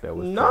Dak that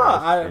was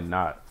and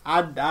not.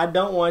 I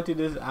don't want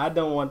I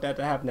don't want that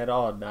to happen at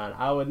all, Don.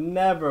 I would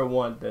never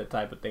want that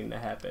type of thing to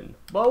happen.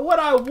 But what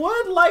I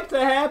would like to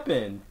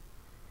happen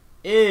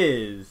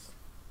is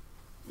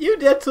you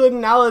get to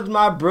acknowledge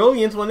my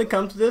brilliance when it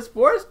comes to this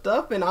sports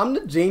stuff, and I'm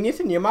the genius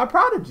and you're my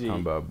prodigy.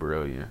 Talking about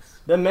brilliance.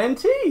 The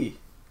mentee.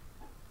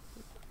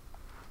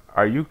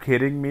 Are you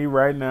kidding me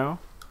right now?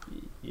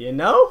 You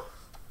know?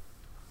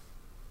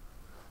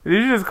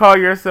 Did you just call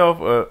yourself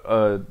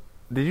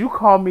did you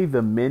call me the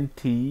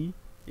mentee?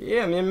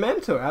 Yeah, I'm your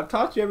mentor. I've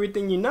taught you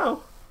everything you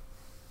know.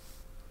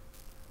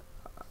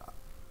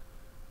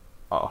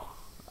 Oh,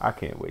 I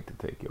can't wait to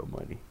take your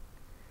money.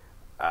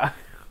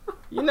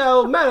 You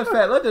know, matter of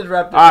fact, let's just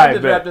wrap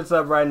this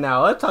up right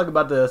now. Let's talk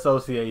about the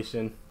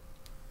association.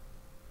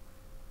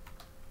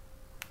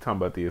 Talking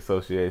about the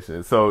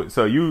association.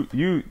 So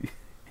you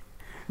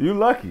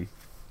lucky.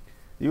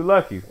 You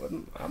lucky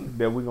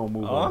that we gonna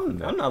move on from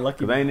that. I'm not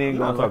lucky. I ain't even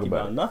gonna talk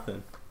about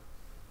nothing.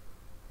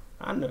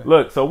 I know.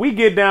 Look, so we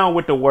get down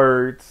with the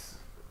words,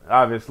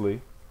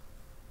 obviously,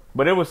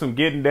 but it was some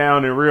getting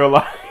down in real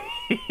life.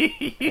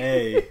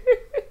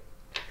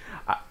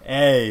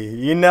 Hey,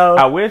 you know,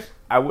 I wish.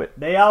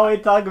 They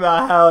always talk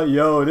about how,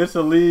 this is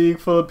a league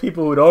full of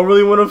people who don't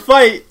really want to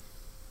fight.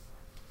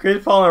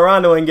 Chris Paul and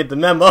Rondo ain't get the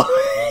memo.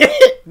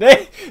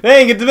 they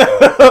ain't get the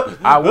memo.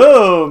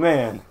 Oh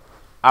man.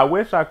 I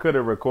wish I could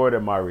have recorded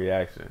my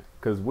reaction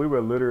because we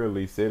were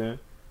literally sitting,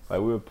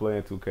 like we were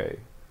playing 2K.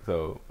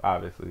 So,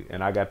 obviously,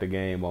 and I got the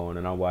game on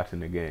and I'm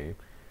watching the game.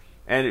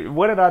 And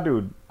what did I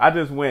do? I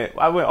went,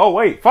 oh,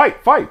 wait,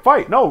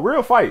 fight. No,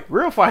 real fight.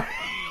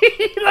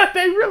 Like,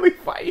 they really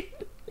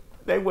fight.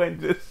 They wasn't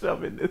just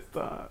shoving this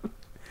time.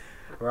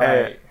 Right.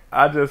 And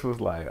I just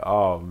was like,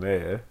 oh,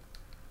 man.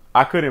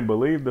 I couldn't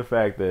believe the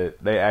fact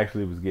that they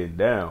actually was getting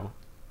down.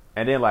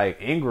 And then like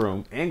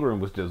Ingram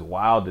was just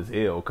wild as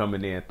hell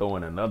coming in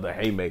throwing another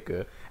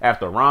haymaker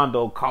after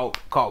Rondo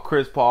caught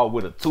Chris Paul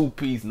with a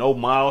 2-piece, no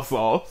mild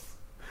sauce.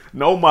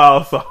 No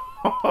mild sauce.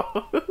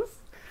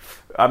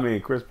 I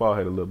mean, Chris Paul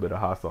had a little bit of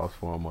hot sauce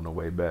for him on the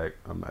way back.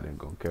 I'm not even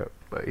gonna cap,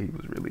 but he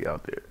was really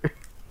out there.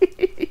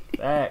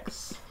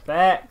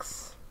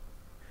 Facts.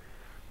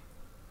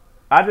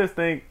 I just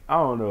think, I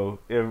don't know,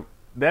 if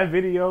that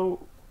video,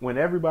 when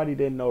everybody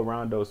didn't know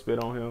Rondo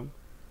spit on him,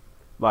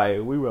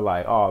 like, we were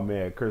like, oh,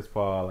 man, Chris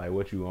Paul, like,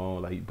 what you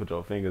on? Like, you put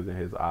your fingers in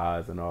his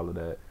eyes and all of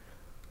that.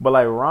 But,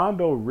 like,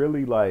 Rondo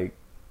really, like,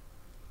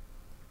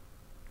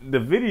 the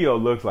video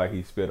looks like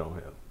he spit on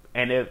him.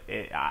 And,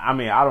 I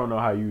mean, I don't know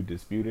how you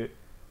dispute it.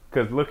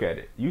 Because look at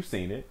it. You've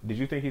seen it. Did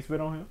you think he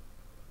spit on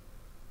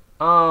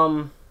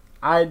him?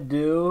 I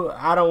do.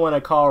 I don't want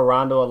to call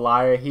Rondo a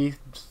liar. He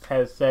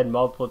has said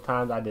multiple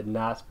times I did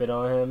not spit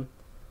on him.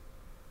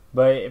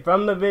 But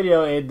from the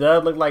video, it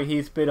does look like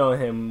he spit on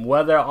him,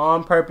 whether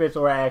on purpose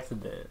or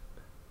accident.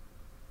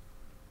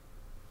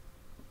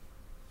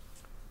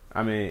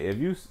 I mean,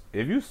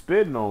 if you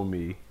spitting on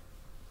me,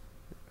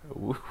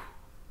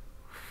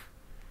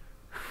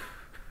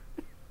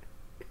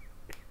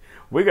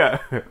 we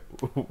got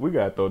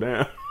to throw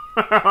down.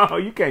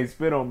 You can't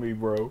spit on me,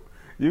 bro.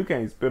 You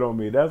can't spit on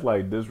me. That's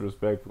like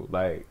disrespectful.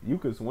 Like, you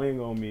could swing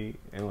on me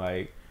and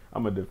like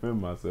I'm gonna defend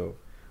myself,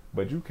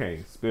 but you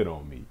can't spit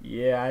on me.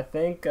 Yeah, I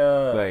think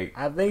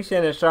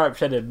Shannon Sharp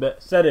said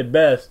it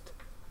best.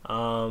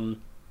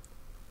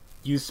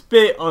 You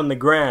spit on the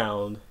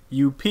ground.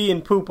 You pee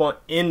and poop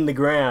in the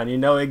ground. You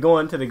know, it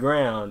going to the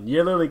ground.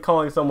 You're literally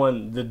calling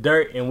someone the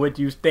dirt in which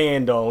you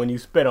stand on when you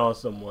spit on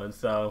someone.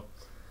 So,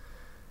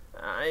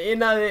 you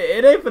know,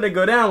 it ain't gonna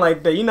go down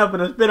like that. You're not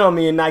gonna spit on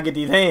me and not get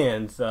these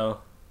hands. So.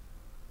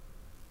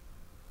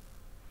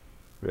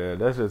 Yeah,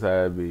 that's just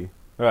how it be.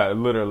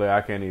 Literally,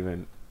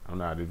 I'm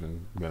not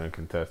even going to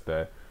contest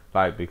that.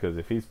 Like, because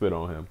if he spit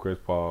on him, Chris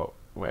Paul,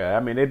 well, I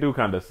mean, it do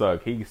kind of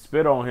suck. He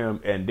spit on him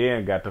and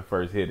then got the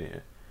first hit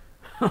in.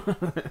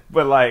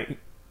 But, like,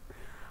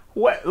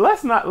 what?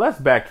 Let's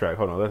backtrack.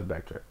 Hold on, let's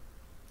backtrack.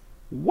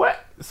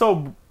 What?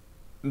 So,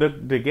 the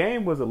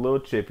game was a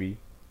little chippy.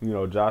 You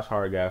know, Josh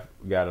Hart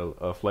got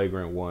a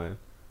flagrant one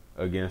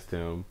against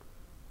him.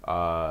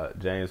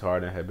 James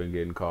Harden had been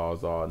getting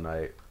calls all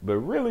night, but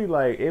really,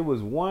 like, it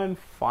was one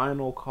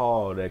final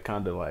call that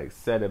kind of like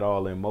set it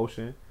all in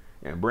motion,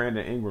 and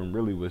Brandon Ingram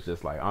really was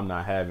just like, I'm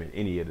not having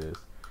any of this,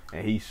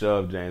 and he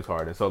shoved James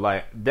Harden. So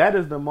like, that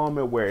is the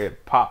moment where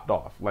it popped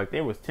off. Like,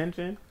 there was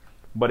tension,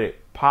 but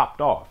it popped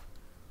off.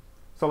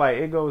 So like,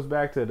 it goes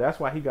back to, that's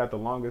why he got the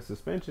longest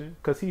suspension,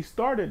 because he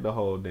started the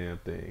whole damn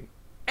thing.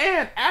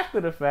 And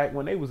after the fact,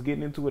 when they was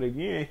getting into it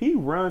again, he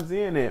runs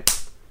in and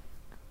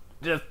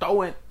just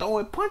throwing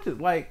punches.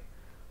 Like,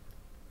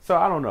 so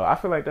I don't know. I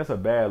feel like that's a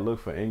bad look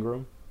for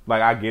Ingram.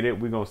 Like, I get it.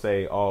 We're going to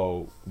say,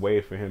 oh,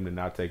 wait for him to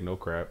not take no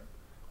crap.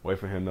 Wait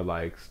for him to,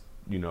 like,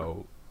 you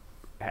know,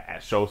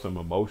 show some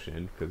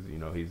emotion. Because, you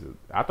know,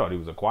 I thought he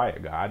was a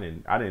quiet guy.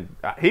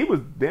 He was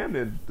damn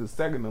near the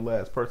second to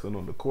last person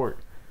on the court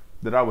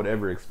that I would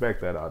ever expect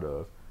that out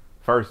of.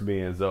 First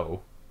being Zoe.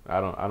 I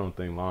don't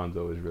think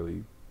Lonzo is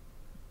really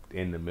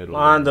in the middle.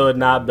 Lonzo is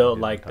not built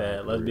like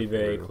that. Let's be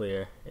very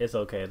clear. It's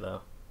okay,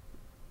 though.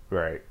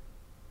 Right.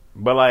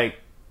 But, like,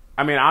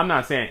 I mean, I'm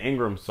not saying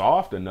Ingram's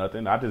soft or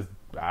nothing. I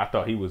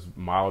thought he was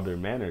milder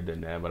mannered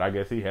than that, but I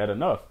guess he had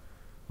enough.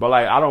 But,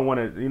 like, I don't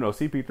want to, you know,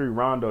 CP3,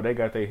 Rondo, they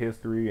got their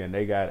history and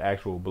they got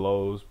actual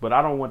blows, but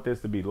I don't want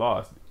this to be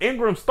lost.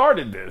 Ingram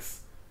started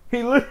this.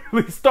 He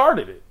literally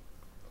started it.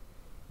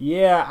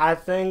 Yeah, I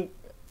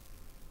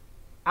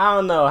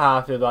don't know how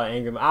I feel about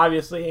Ingram.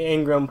 Obviously,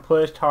 Ingram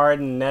pushed hard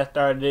and that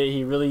started it.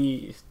 He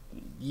really,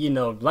 you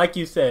know, like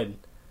you said,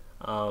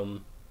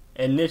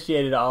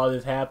 initiated all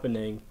this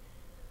happening.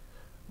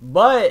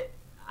 But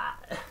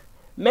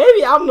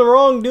maybe I'm the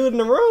wrong dude in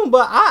the room,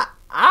 but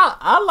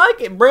I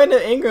like it.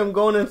 Brandon Ingram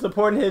going and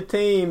supporting his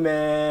team,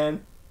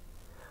 man.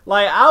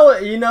 Like,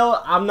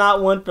 I'm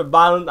not one for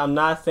violence. I'm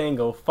not saying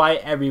go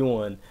fight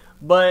everyone,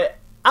 but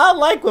I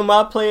like when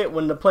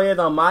the players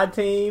on my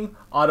team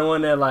are the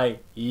one that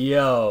like,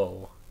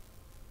 yo,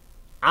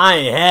 I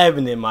ain't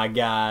having it, my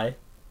guy.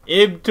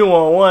 It's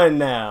 2-on-1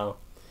 now.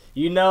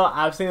 You know,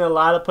 I've seen a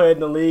lot of players in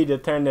the league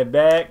that turn their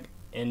back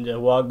and just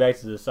walk back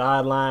to the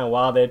sideline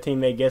while their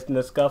teammate gets in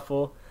the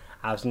scuffle.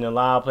 I've seen a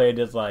lot of players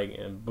just like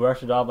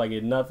brush it off like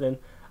it's nothing.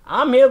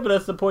 I'm here to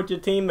support your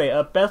teammate,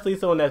 especially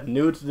someone that's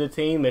new to the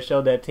team, and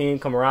show that team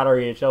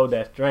camaraderie and show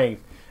that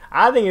strength.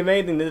 I think if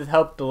anything, this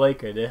helped the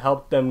Lakers. It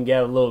helped them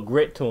get a little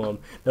grit to them,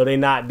 though they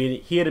not be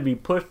here to be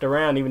pushed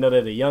around, even though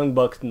they're the young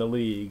bucks in the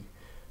league.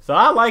 So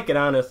I like it,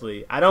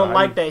 honestly. I don't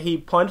like that he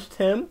punched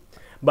him,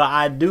 but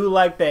I do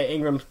like that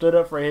Ingram stood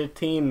up for his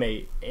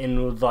teammate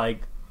and was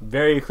like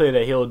very clear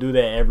that he'll do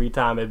that every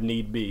time if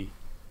need be.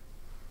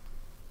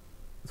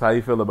 So how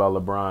you feel about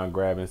LeBron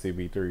grabbing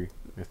CP3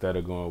 instead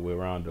of going with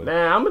Rondo?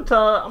 Man, I'm gonna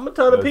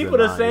tell the people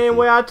the same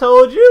way I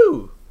told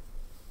you.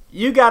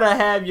 You gotta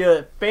have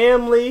your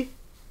family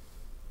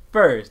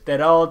first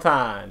at all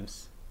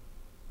times.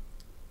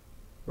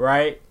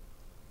 Right?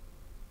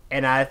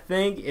 And I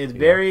think it's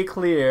very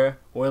clear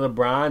where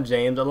LeBron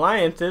James'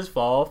 alliances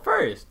fall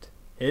first.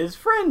 His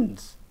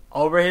friends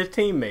over his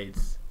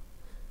teammates.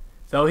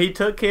 So he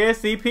took care of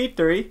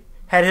CP3,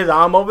 had his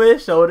arm over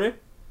his shoulder,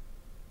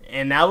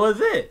 and that was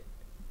it.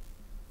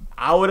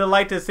 I would have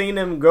liked to seen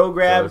him go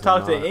grab and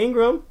talk to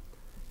Ingram.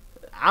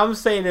 I'm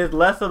saying it's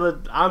less of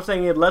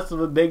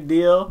a big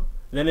deal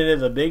than it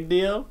is a big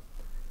deal.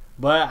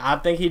 But I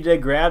think he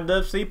just grabbed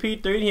up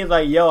CP3 and he's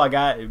like, yo, I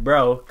got it,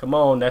 bro. Come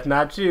on, that's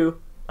not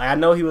you. Like, I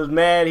know he was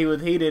mad, he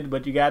was heated,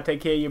 but you gotta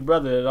take care of your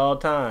brother at all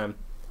time.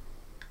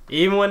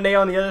 Even when they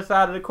on the other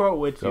side of the court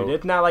with you.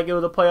 It's not like it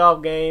was a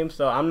playoff game,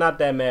 so I'm not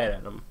that mad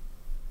at him.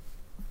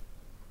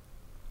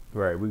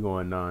 Right, we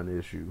going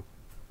non-issue.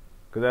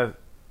 Because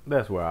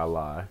that's where I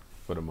lie,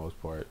 for the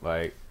most part.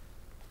 Like,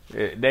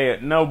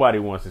 nobody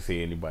wants to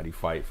see anybody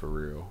fight for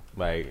real.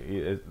 Like,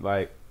 it's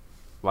like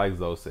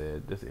Zoe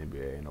said, this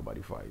NBA ain't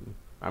nobody fighting.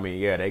 I mean,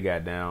 yeah, they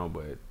got down,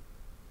 but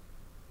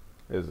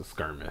it was a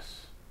skirmish.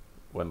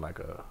 Wasn't like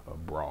a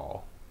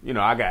brawl. You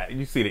know,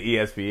 you see the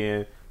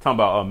ESPN talking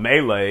about a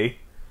melee.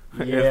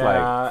 Yeah, it's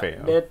like,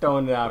 fam. They're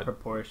throwing it out of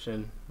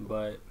proportion,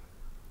 but...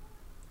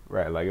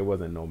 Right, like it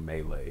wasn't no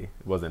melee.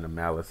 It wasn't a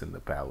malice in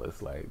the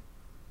palace. Like,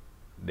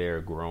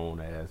 they're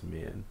grown-ass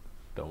men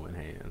throwing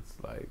hands.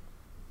 Like,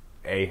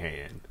 a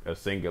hand, a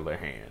singular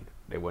hand.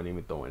 They weren't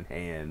even throwing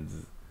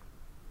hands.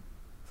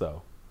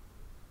 So,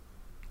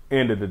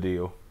 end of the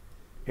deal.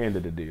 End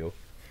of the deal.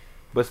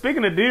 But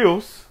speaking of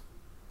deals...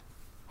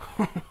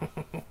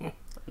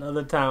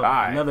 Another time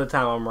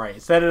I'm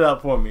right. Set it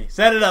up for me.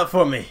 Set it up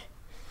for me.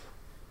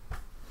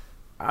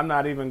 I'm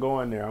not even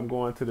going there. I'm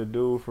going to the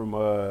dude from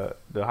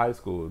the high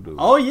school dude.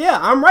 Oh yeah,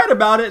 I'm right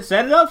about it.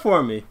 Set it up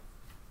for me.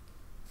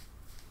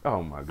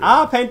 Oh my god.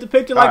 I'll paint the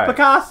picture like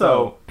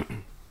Picasso. So,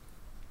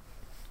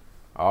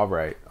 all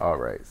right.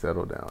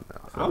 Settle down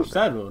now. I'm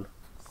settled.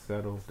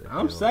 Settle down.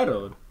 I'm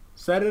settled.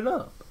 Set it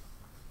up.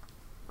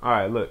 All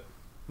right, look,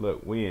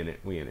 we in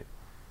it.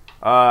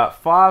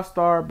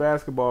 5-star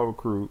basketball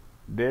recruit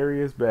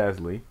Darius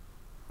Bazley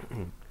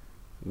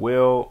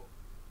will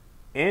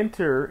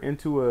enter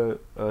into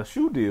a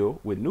shoe deal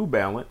with New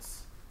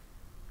Balance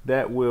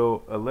that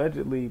will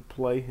allegedly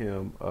pay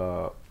him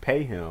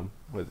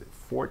was it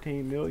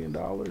 $14 million?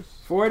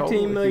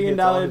 $14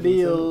 million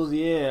deals,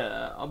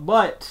 yeah.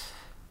 But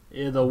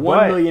it's a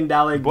 $1 million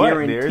guarantee.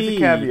 But there's a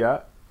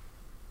caveat.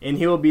 And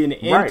he will be an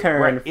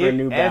intern for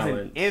New Balance.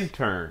 As an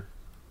intern.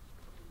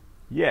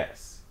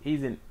 Yes.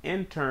 He's an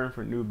intern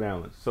for New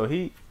Balance. So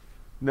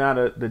now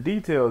the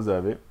details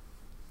of it.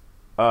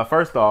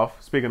 First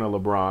off, speaking of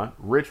LeBron,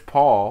 Rich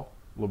Paul,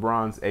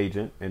 LeBron's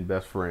agent and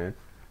best friend,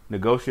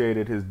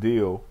 negotiated his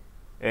deal,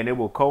 and it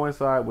will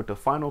coincide with the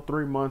final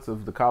 3 months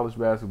of the college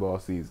basketball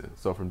season.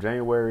 So from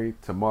January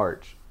to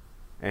March,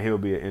 and he'll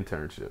do an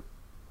internship.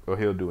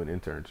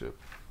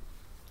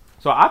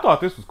 So I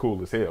thought this was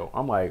cool as hell.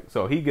 I'm like,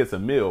 so he gets a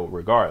meal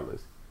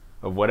regardless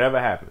of whatever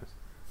happens.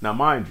 Now,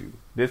 mind you,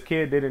 this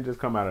kid didn't just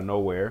come out of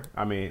nowhere.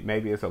 I mean,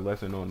 maybe it's a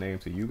lesser known name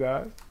to you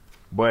guys,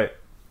 but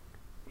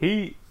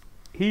he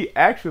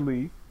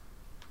actually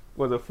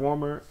was a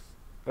former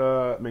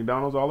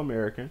McDonald's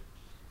All-American,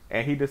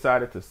 and he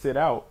decided to sit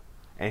out,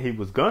 and he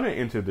was going to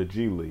enter the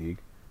G League,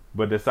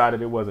 but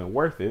decided it wasn't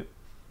worth it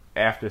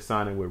after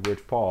signing with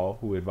Rich Paul,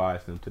 who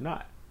advised him to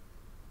not.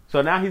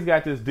 So now he's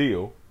got this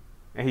deal,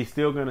 and he's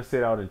still going to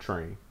sit out and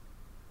train,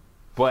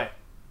 but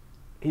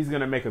he's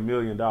going to make $1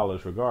 million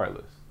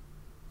regardless.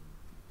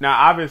 Now,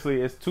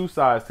 obviously, it's two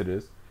sides to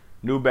this.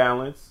 New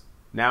Balance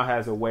now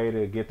has a way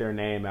to get their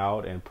name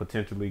out and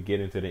potentially get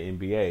into the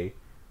NBA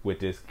with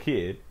this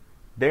kid.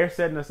 They're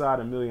setting aside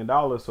 $1 million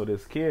so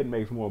this kid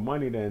makes more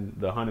money than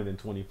the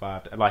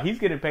 $125,000. Like, he's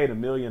getting paid $1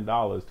 million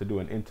to do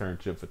an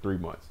internship for 3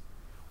 months.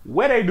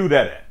 Where they do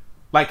that at?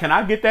 Like, can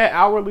I get that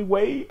hourly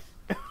wage?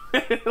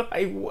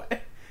 Like,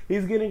 what?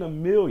 He's getting $1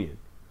 million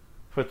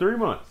for 3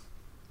 months,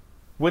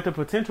 with the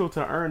potential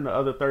to earn the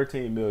other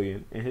 $13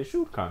 million in his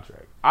shoot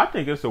contract. I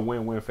think it's a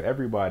win-win for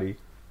everybody,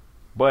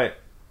 but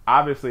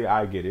obviously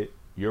I get it.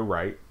 You're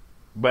right.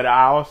 But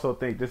I also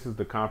think this is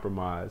the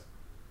compromise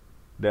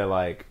that,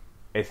 like,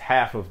 it's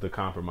half of the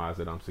compromise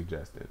that I'm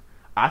suggesting.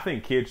 I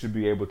think kids should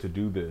be able to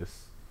do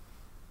this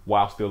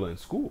while still in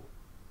school.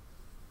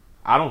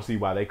 I don't see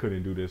why they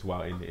couldn't do this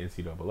while in the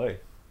NCAA.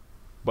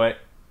 But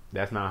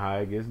that's not how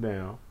it gets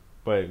down.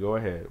 But go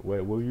ahead.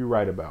 What will you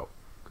write about?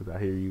 Because I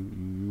hear you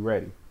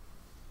ready.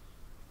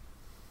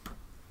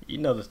 You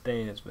know the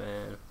stance,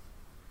 man.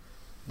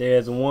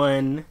 There's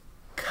one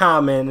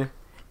common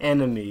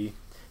enemy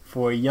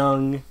for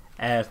young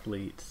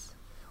athletes.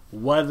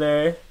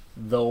 Whether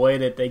the way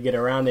that they get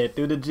around it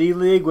through the G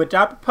League, which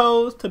I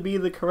propose to be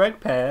the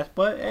correct path,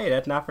 but hey,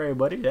 that's not for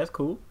everybody. That's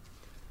cool.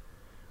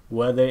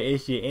 Whether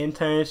it's your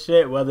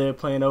internship, whether you're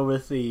playing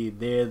overseas,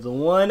 there's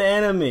one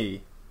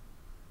enemy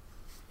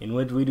in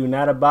which we do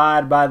not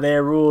abide by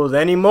their rules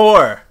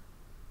anymore.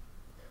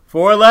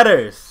 4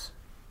 letters.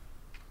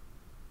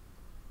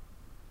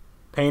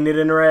 Painted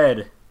in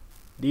red.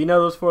 Do you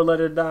know those 4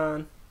 letters,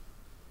 Don?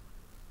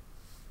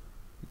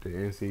 The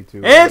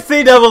NC2.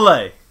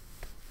 NCAA.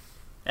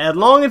 As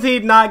long as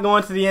he's not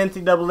going to the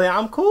NCAA,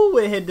 I'm cool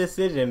with his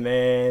decision,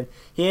 man.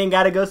 He ain't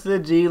got to go to the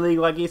G League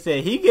like he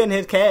said. He getting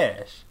his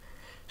cash.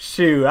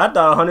 Shoot, I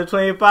thought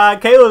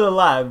 125K was a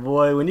lot,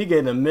 boy. When you get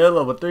in the middle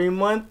of a 3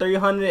 month,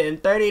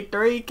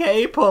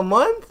 333K per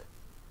month.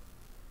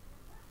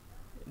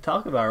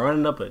 Talk about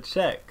running up a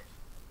check.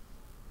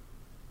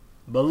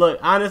 But look,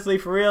 honestly,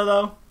 for real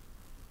though,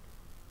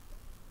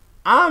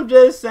 I'm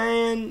just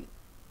saying,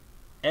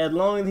 as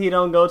long as he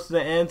don't go to the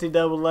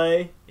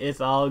NCAA,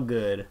 it's all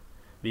good.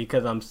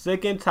 Because I'm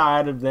sick and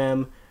tired of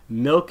them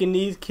milking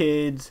these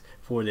kids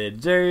for their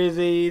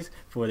jerseys,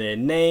 for their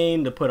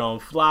name, to put on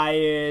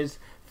flyers,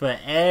 for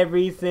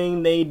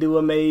everything they do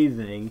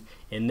amazing,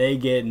 and they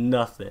get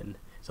nothing.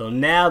 So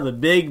now the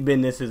big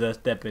businesses are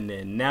stepping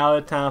in. Now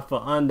it's time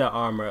for Under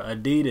Armour,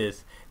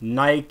 Adidas,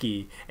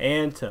 Nike,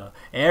 Anta,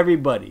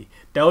 everybody.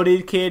 Throw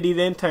these kids these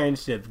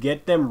internships.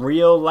 Get them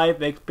real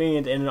life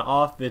experience in an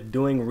office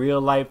doing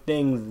real life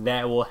things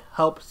that will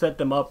help set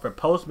them up for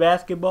post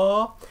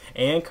basketball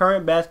and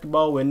current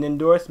basketball with an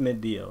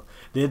endorsement deal.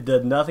 This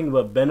does nothing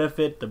but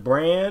benefit the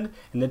brand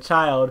and the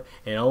child,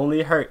 and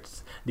only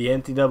hurts the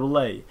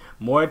NCAA.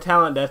 More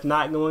talent that's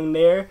not going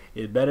there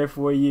is better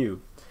for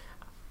you.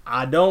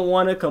 I don't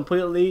want to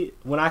completely,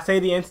 when I say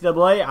the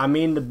NCAA, I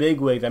mean the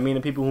bigwigs. I mean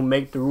the people who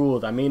make the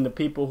rules. I mean the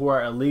people who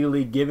are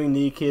illegally giving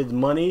these kids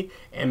money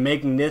and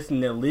making this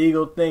an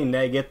illegal thing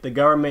that gets the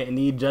government and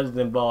these judges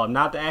involved.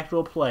 Not the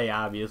actual play,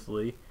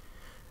 obviously.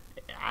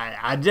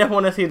 I just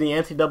want to see the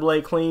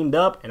NCAA cleaned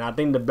up, and I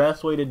think the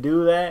best way to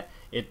do that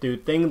is through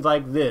things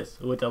like this,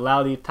 which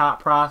allow these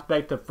top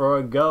prospects to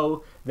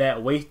forego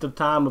that waste of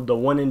time of the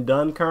one and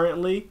done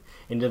currently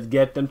and just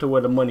get them to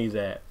where the money's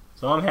at.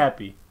 So I'm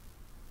happy.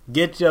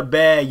 Get your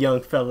bag,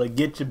 young fella.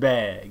 Get your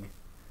bag.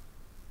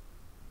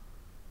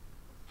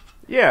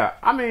 Yeah,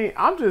 I mean,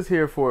 I'm just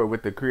here for it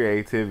with the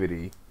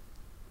creativity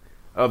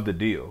of the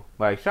deal.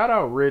 Like, shout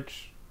out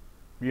Rich,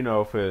 he's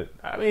an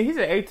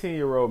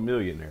 18-year-old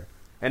millionaire.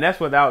 And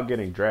that's without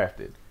getting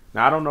drafted.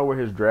 Now, I don't know where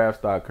his draft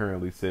stock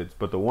currently sits,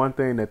 but the one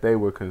thing that they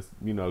were,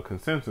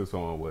 consensus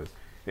on was,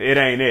 it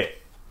ain't it.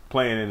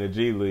 Playing in the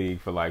G League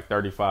for like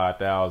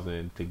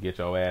 $35,000 to get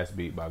your ass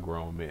beat by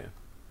grown men.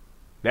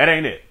 That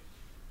ain't it.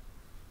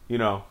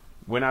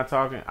 We're not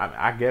talking.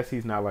 I guess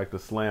he's not like the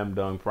slam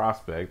dunk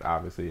prospect,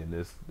 obviously, in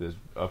this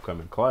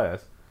upcoming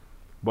class.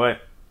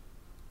 But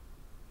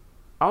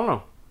I don't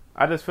know.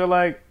 I just feel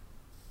like,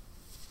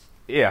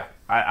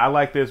 I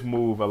like this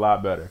move a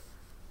lot better.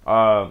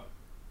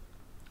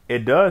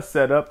 It does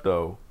set up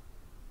though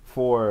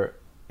for,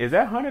 is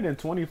that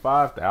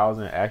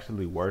 $125,000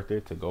 actually worth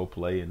it to go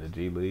play in the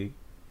G League?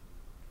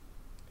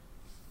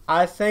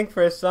 I think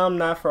for some,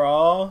 not for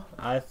all.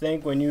 I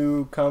think when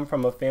you come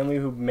from a family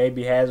who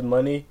maybe has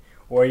money,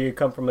 or you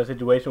come from a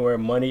situation where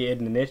money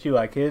isn't an issue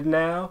like his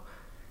now,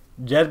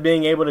 just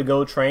being able to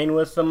go train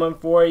with someone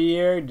for a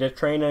year, just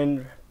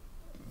training,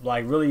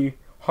 like really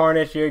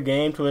harness your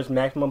game to its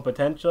maximum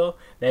potential,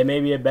 that may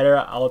be a better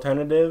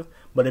alternative.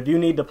 But if you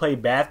need to play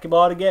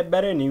basketball to get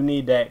better, and you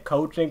need that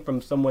coaching from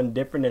someone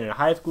different than a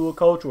high school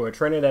coach or a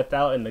trainer that's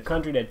out in the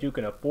country that you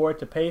can afford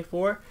to pay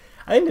for,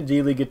 I think the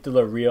G League is still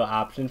a real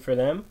option for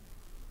them.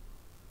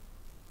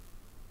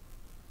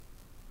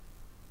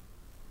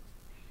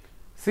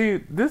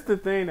 See, this is the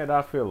thing that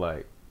I feel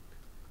like.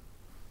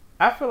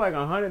 I feel like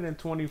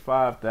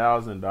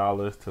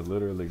 $125,000 to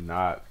literally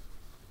not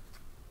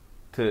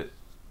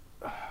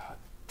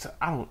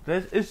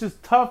it's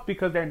just tough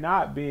because they're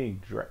not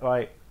being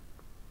like,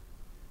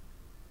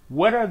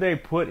 what are they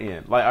put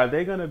in? Like, are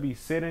they gonna be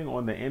sitting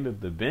on the end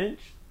of the bench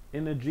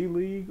in the G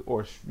League,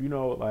 or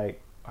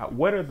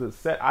what are the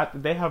set?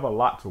 They have a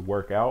lot to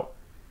work out,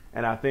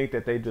 and I think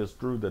that they just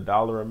threw the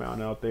dollar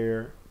amount out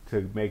there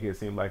to make it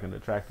seem like an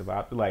attractive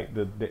option. Like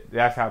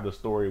that's how the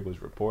story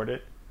was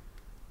reported.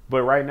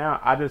 But right now,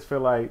 I just feel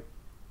like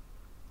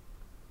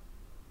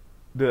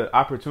the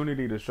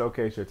opportunity to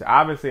showcase your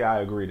obviously,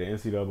 I agree the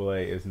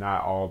NCAA is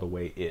not all the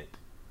way it,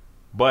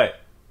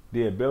 but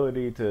the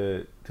ability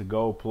to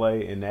go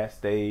play in that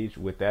stage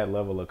with that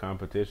level of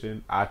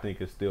competition, I think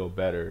is still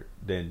better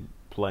than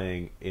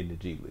playing in the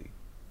G League.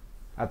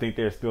 I think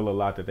there's still a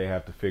lot that they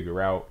have to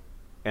figure out,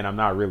 and I'm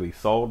not really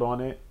sold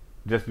on it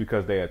just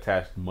because they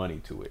attached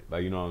money to it.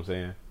 Like, you know what I'm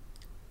saying?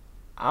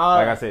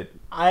 Like I said,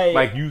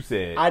 like you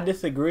said. I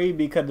disagree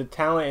because the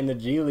talent in the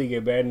G League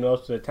is better than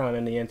most of the talent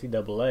in the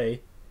NCAA.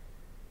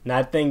 And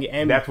I think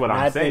that's what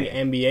I'm saying. I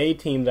think NBA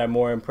teams are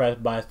more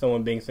impressed by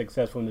someone being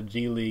successful in the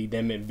G League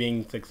than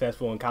being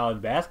successful in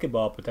college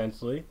basketball,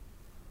 potentially.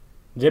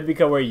 Just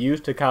because we're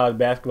used to college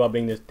basketball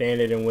being the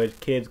standard in which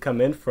kids come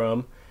in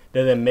from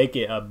doesn't make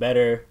it a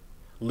better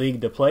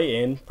league to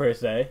play in, per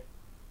se.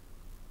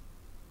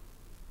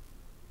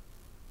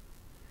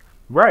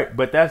 Right,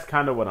 but that's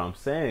kind of what I'm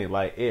saying.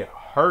 Like, it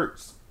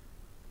hurts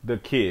the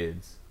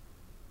kids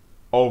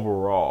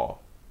overall.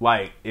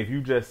 Like, if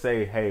you just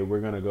say, hey, we're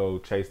going to go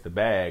chase the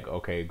bag,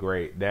 okay,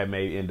 great. That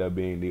may end up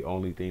being the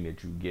only thing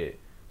that you get.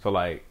 So,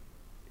 like,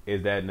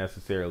 is that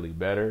necessarily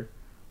better?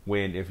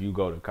 When if you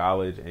go to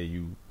college and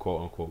you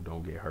quote unquote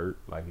don't get hurt,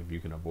 like if you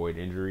can avoid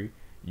injury,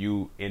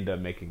 you end up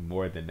making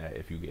more than that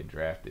if you get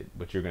drafted.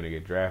 But you're gonna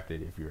get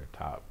drafted if you're a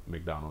top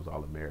McDonald's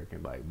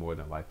All-American, like more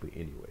than likely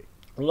anyway.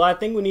 Well, I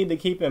think we need to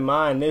keep in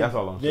mind That's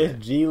all I'm this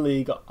saying. G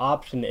League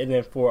option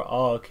isn't for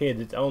all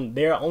kids.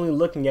 They're only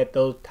looking at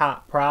those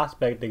top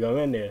prospects that go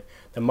in there.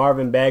 The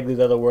Marvin Bagleys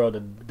of the world,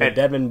 the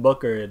Devin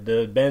Booker,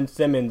 the Ben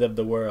Simmons of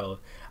the world.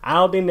 I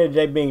don't think they're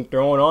just being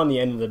thrown on the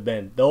end of the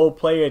bench. Those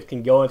players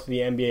can go into the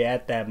NBA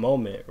at that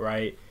moment,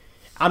 right?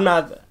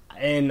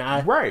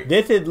 Right.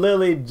 This is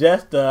literally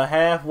just a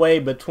halfway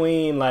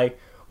between like,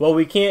 well,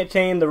 we can't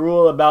change the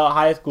rule about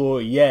high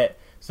school yet,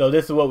 so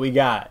this is what we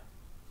got.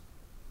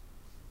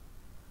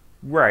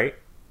 Right,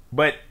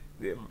 but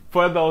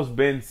for those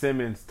Ben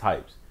Simmons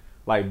types,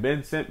 like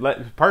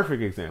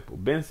perfect example.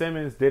 Ben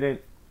Simmons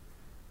didn't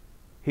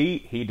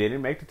make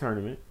the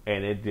tournament,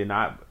 and it did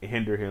not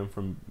hinder him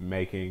from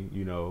making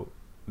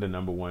the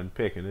number one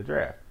pick in the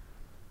draft.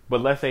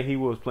 But let's say he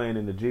was playing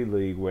in the G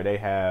League where they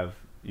have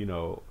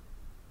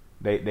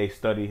they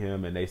study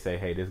him and they say,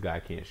 hey, this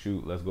guy can't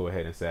shoot. Let's go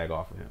ahead and sag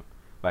off of him.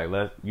 Like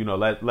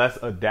let's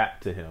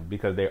adapt to him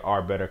because they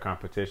are better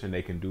competition.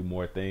 They can do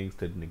more things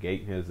to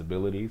negate his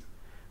abilities.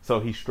 So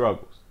he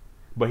struggles,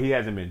 but he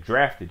hasn't been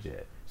drafted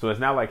yet. So it's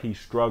not like he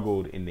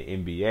struggled in the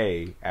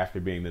NBA after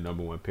being the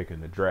number one pick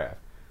in the draft.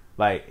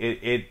 Like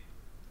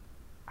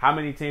how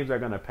many teams are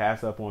going to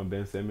pass up on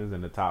Ben Simmons in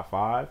the top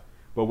 5?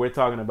 But we're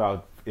talking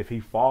about if he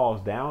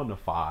falls down to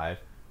 5,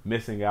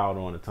 missing out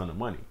on a ton of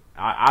money.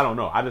 I don't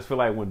know. I just feel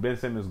like when Ben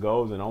Simmons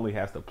goes and only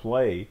has to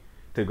play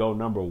to go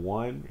number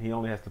 1, he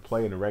only has to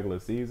play in the regular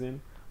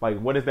season. Like,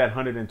 what is that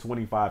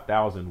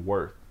 $125,000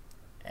 worth?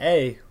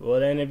 Hey, well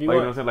then if you know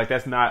what I'm saying, like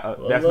that's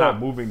not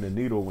moving the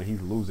needle when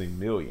he's losing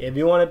millions. If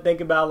you want to think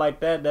about it like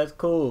that, that's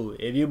cool.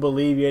 If you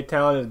believe your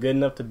talent is good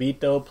enough to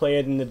beat those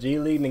players in the G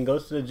League, then go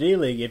to the G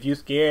League. If you're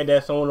scared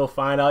that someone will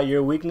find out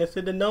your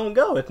weaknesses, then don't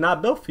go. It's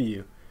not built for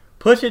you.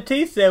 Pusha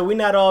T said we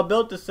not all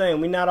built the same.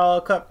 We not all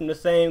cut from the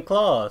same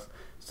cloths.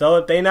 So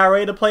if they not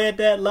ready to play at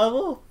that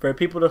level, for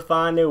people to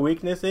find their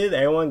weaknesses,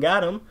 everyone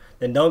got them,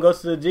 then don't go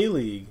to the G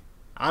League.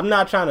 I'm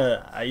not trying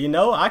to,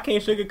 I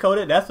can't sugarcoat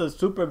it. That's a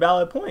super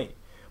valid point.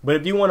 But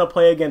if you want to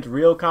play against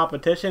real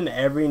competition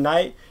every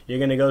night, you're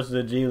going to go to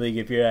the G League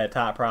if you're that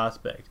top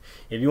prospect.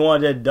 If you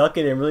want to just duck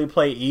it and really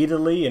play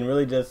easily and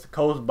really just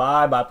coast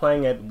by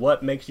playing at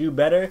what makes you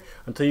better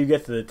until you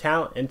get to the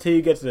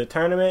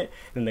tournament,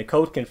 and the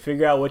coach can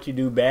figure out what you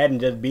do bad and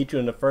just beat you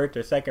in the first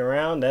or second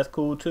round, that's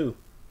cool too.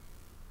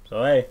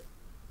 So, hey,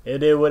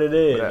 it is what it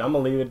is. I'm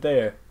going to leave it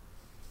there.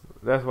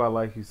 That's why,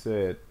 like you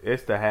said,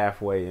 it's the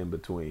halfway in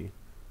between.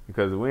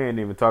 Because we ain't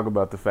even talk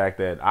about the fact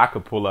that I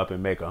could pull up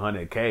and make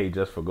 $100K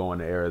just for going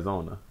to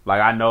Arizona.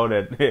 Like, I know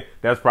that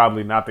that's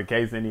probably not the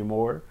case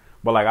anymore.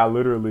 But, like, I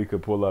literally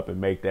could pull up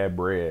and make that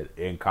bread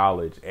in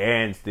college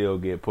and still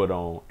get put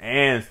on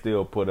and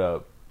still put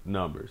up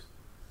numbers.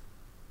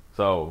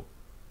 So,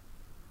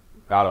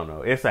 I don't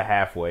know. It's a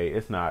halfway.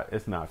 It's not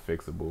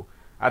fixable.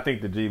 I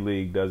think the G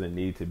League doesn't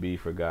need to be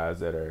for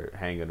guys that are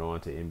hanging on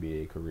to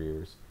NBA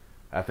careers.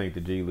 I think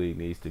the G League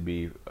needs to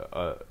be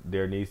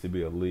there needs to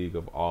be a league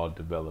of all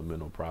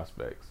developmental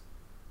prospects.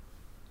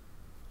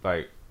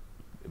 Like,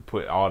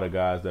 put all the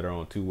guys that are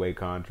on two-way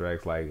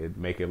contracts,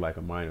 make it like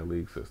a minor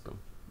league system,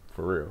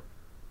 for real.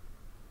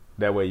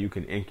 That way you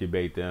can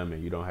incubate them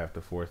and you don't have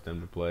to force them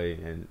to play.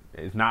 And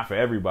it's not for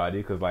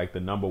everybody because, like, the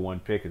number one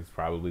pick is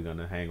probably going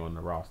to hang on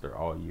the roster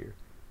all year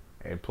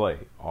and play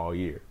all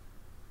year.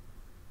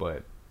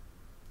 But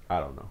I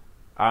don't know.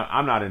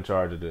 I'm not in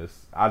charge of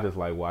this. I just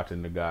like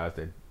watching the guys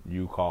that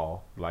you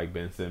call, like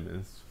Ben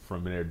Simmons,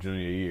 from their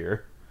junior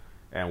year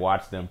and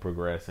watch them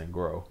progress and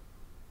grow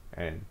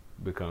and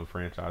become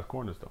franchise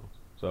cornerstones.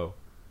 So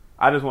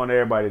I just want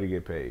everybody to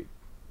get paid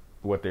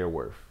what they're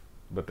worth.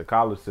 But the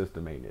college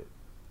system ain't it.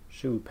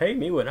 Shoot, pay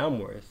me what I'm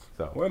worth.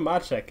 So where my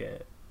check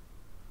at?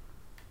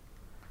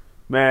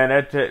 Man,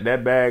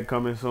 that bag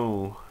coming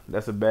soon.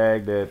 That's a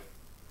bag that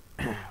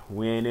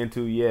we ain't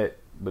into yet,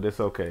 but it's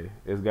okay.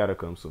 It's got to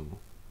come soon.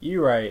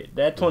 You right.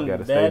 That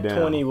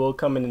 20 will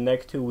come in the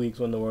next 2 weeks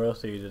when the World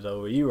Series is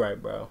over. You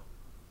right, bro.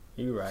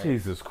 You right.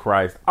 Jesus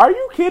Christ. Are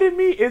you kidding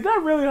me? Is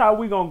that really how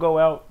we going to go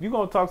out? You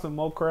going to talk some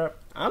more crap?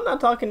 I'm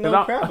not talking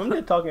no crap. I'm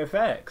just talking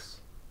facts.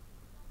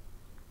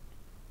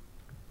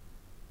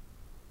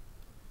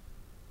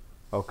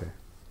 Okay.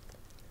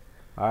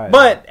 All right.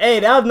 But, hey,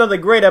 that was another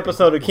great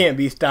episode of Can't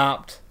Be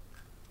Stopped.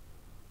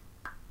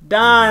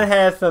 Don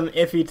has some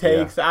iffy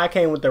takes. Yeah. I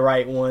came with the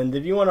right ones.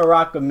 If you want to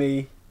rock with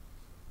me,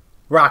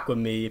 rock with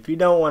me. If you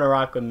don't want to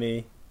rock with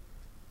me,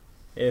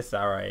 it's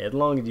all right. As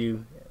long as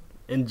you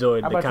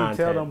enjoyed the content. How about you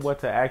tell them what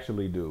to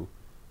actually do?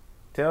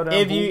 Tell them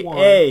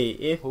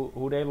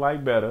who they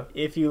like better.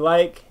 If you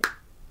like,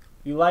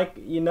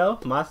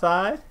 my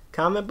side,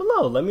 comment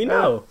below. Let me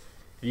know.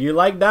 If you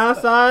like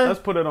Don's side, let's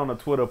put it on a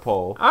Twitter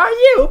poll. All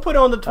right, yeah, we'll put it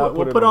on the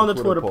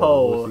Twitter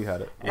poll. We'll see how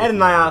at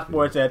Nine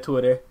Sports at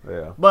Twitter.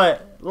 Yeah.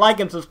 But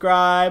like and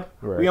subscribe.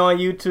 Right. We on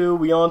YouTube.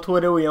 We on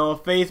Twitter. We on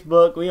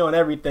Facebook. We on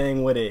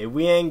everything with it. If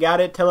we ain't got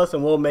it, tell us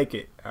and we'll make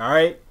it. All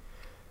right.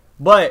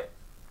 But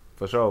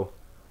For sure.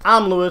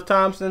 I'm Lewis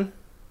Thompson.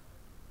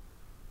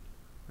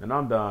 And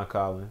I'm Don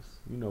Collins.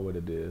 You know what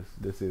it is.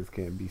 This is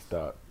Can't Be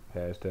Stopped.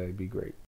 #be great.